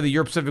one of the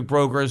Euro Pacific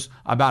brokers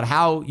about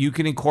how you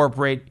can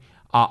incorporate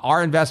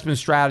our investment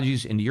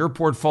strategies into your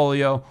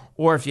portfolio.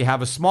 Or if you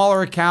have a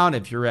smaller account,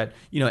 if you're at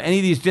any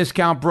of these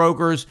discount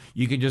brokers,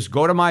 you can just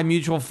go to My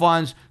Mutual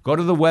Funds, go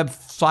to the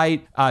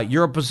website,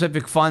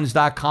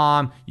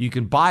 EuroPacificFunds.com. You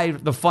can buy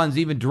the funds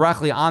even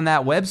directly on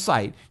that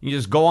website. You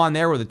just go on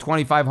there with a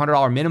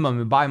 $2,500 minimum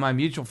and buy My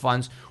Mutual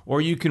Funds, or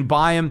you can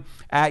buy them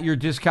at your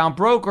discount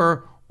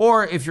broker.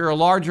 Or if you're a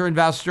larger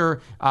investor,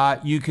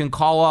 you can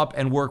call up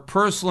and work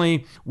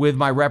personally with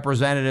my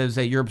representatives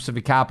at Euro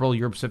Pacific Capital,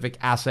 Euro Pacific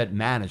Asset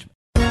Management.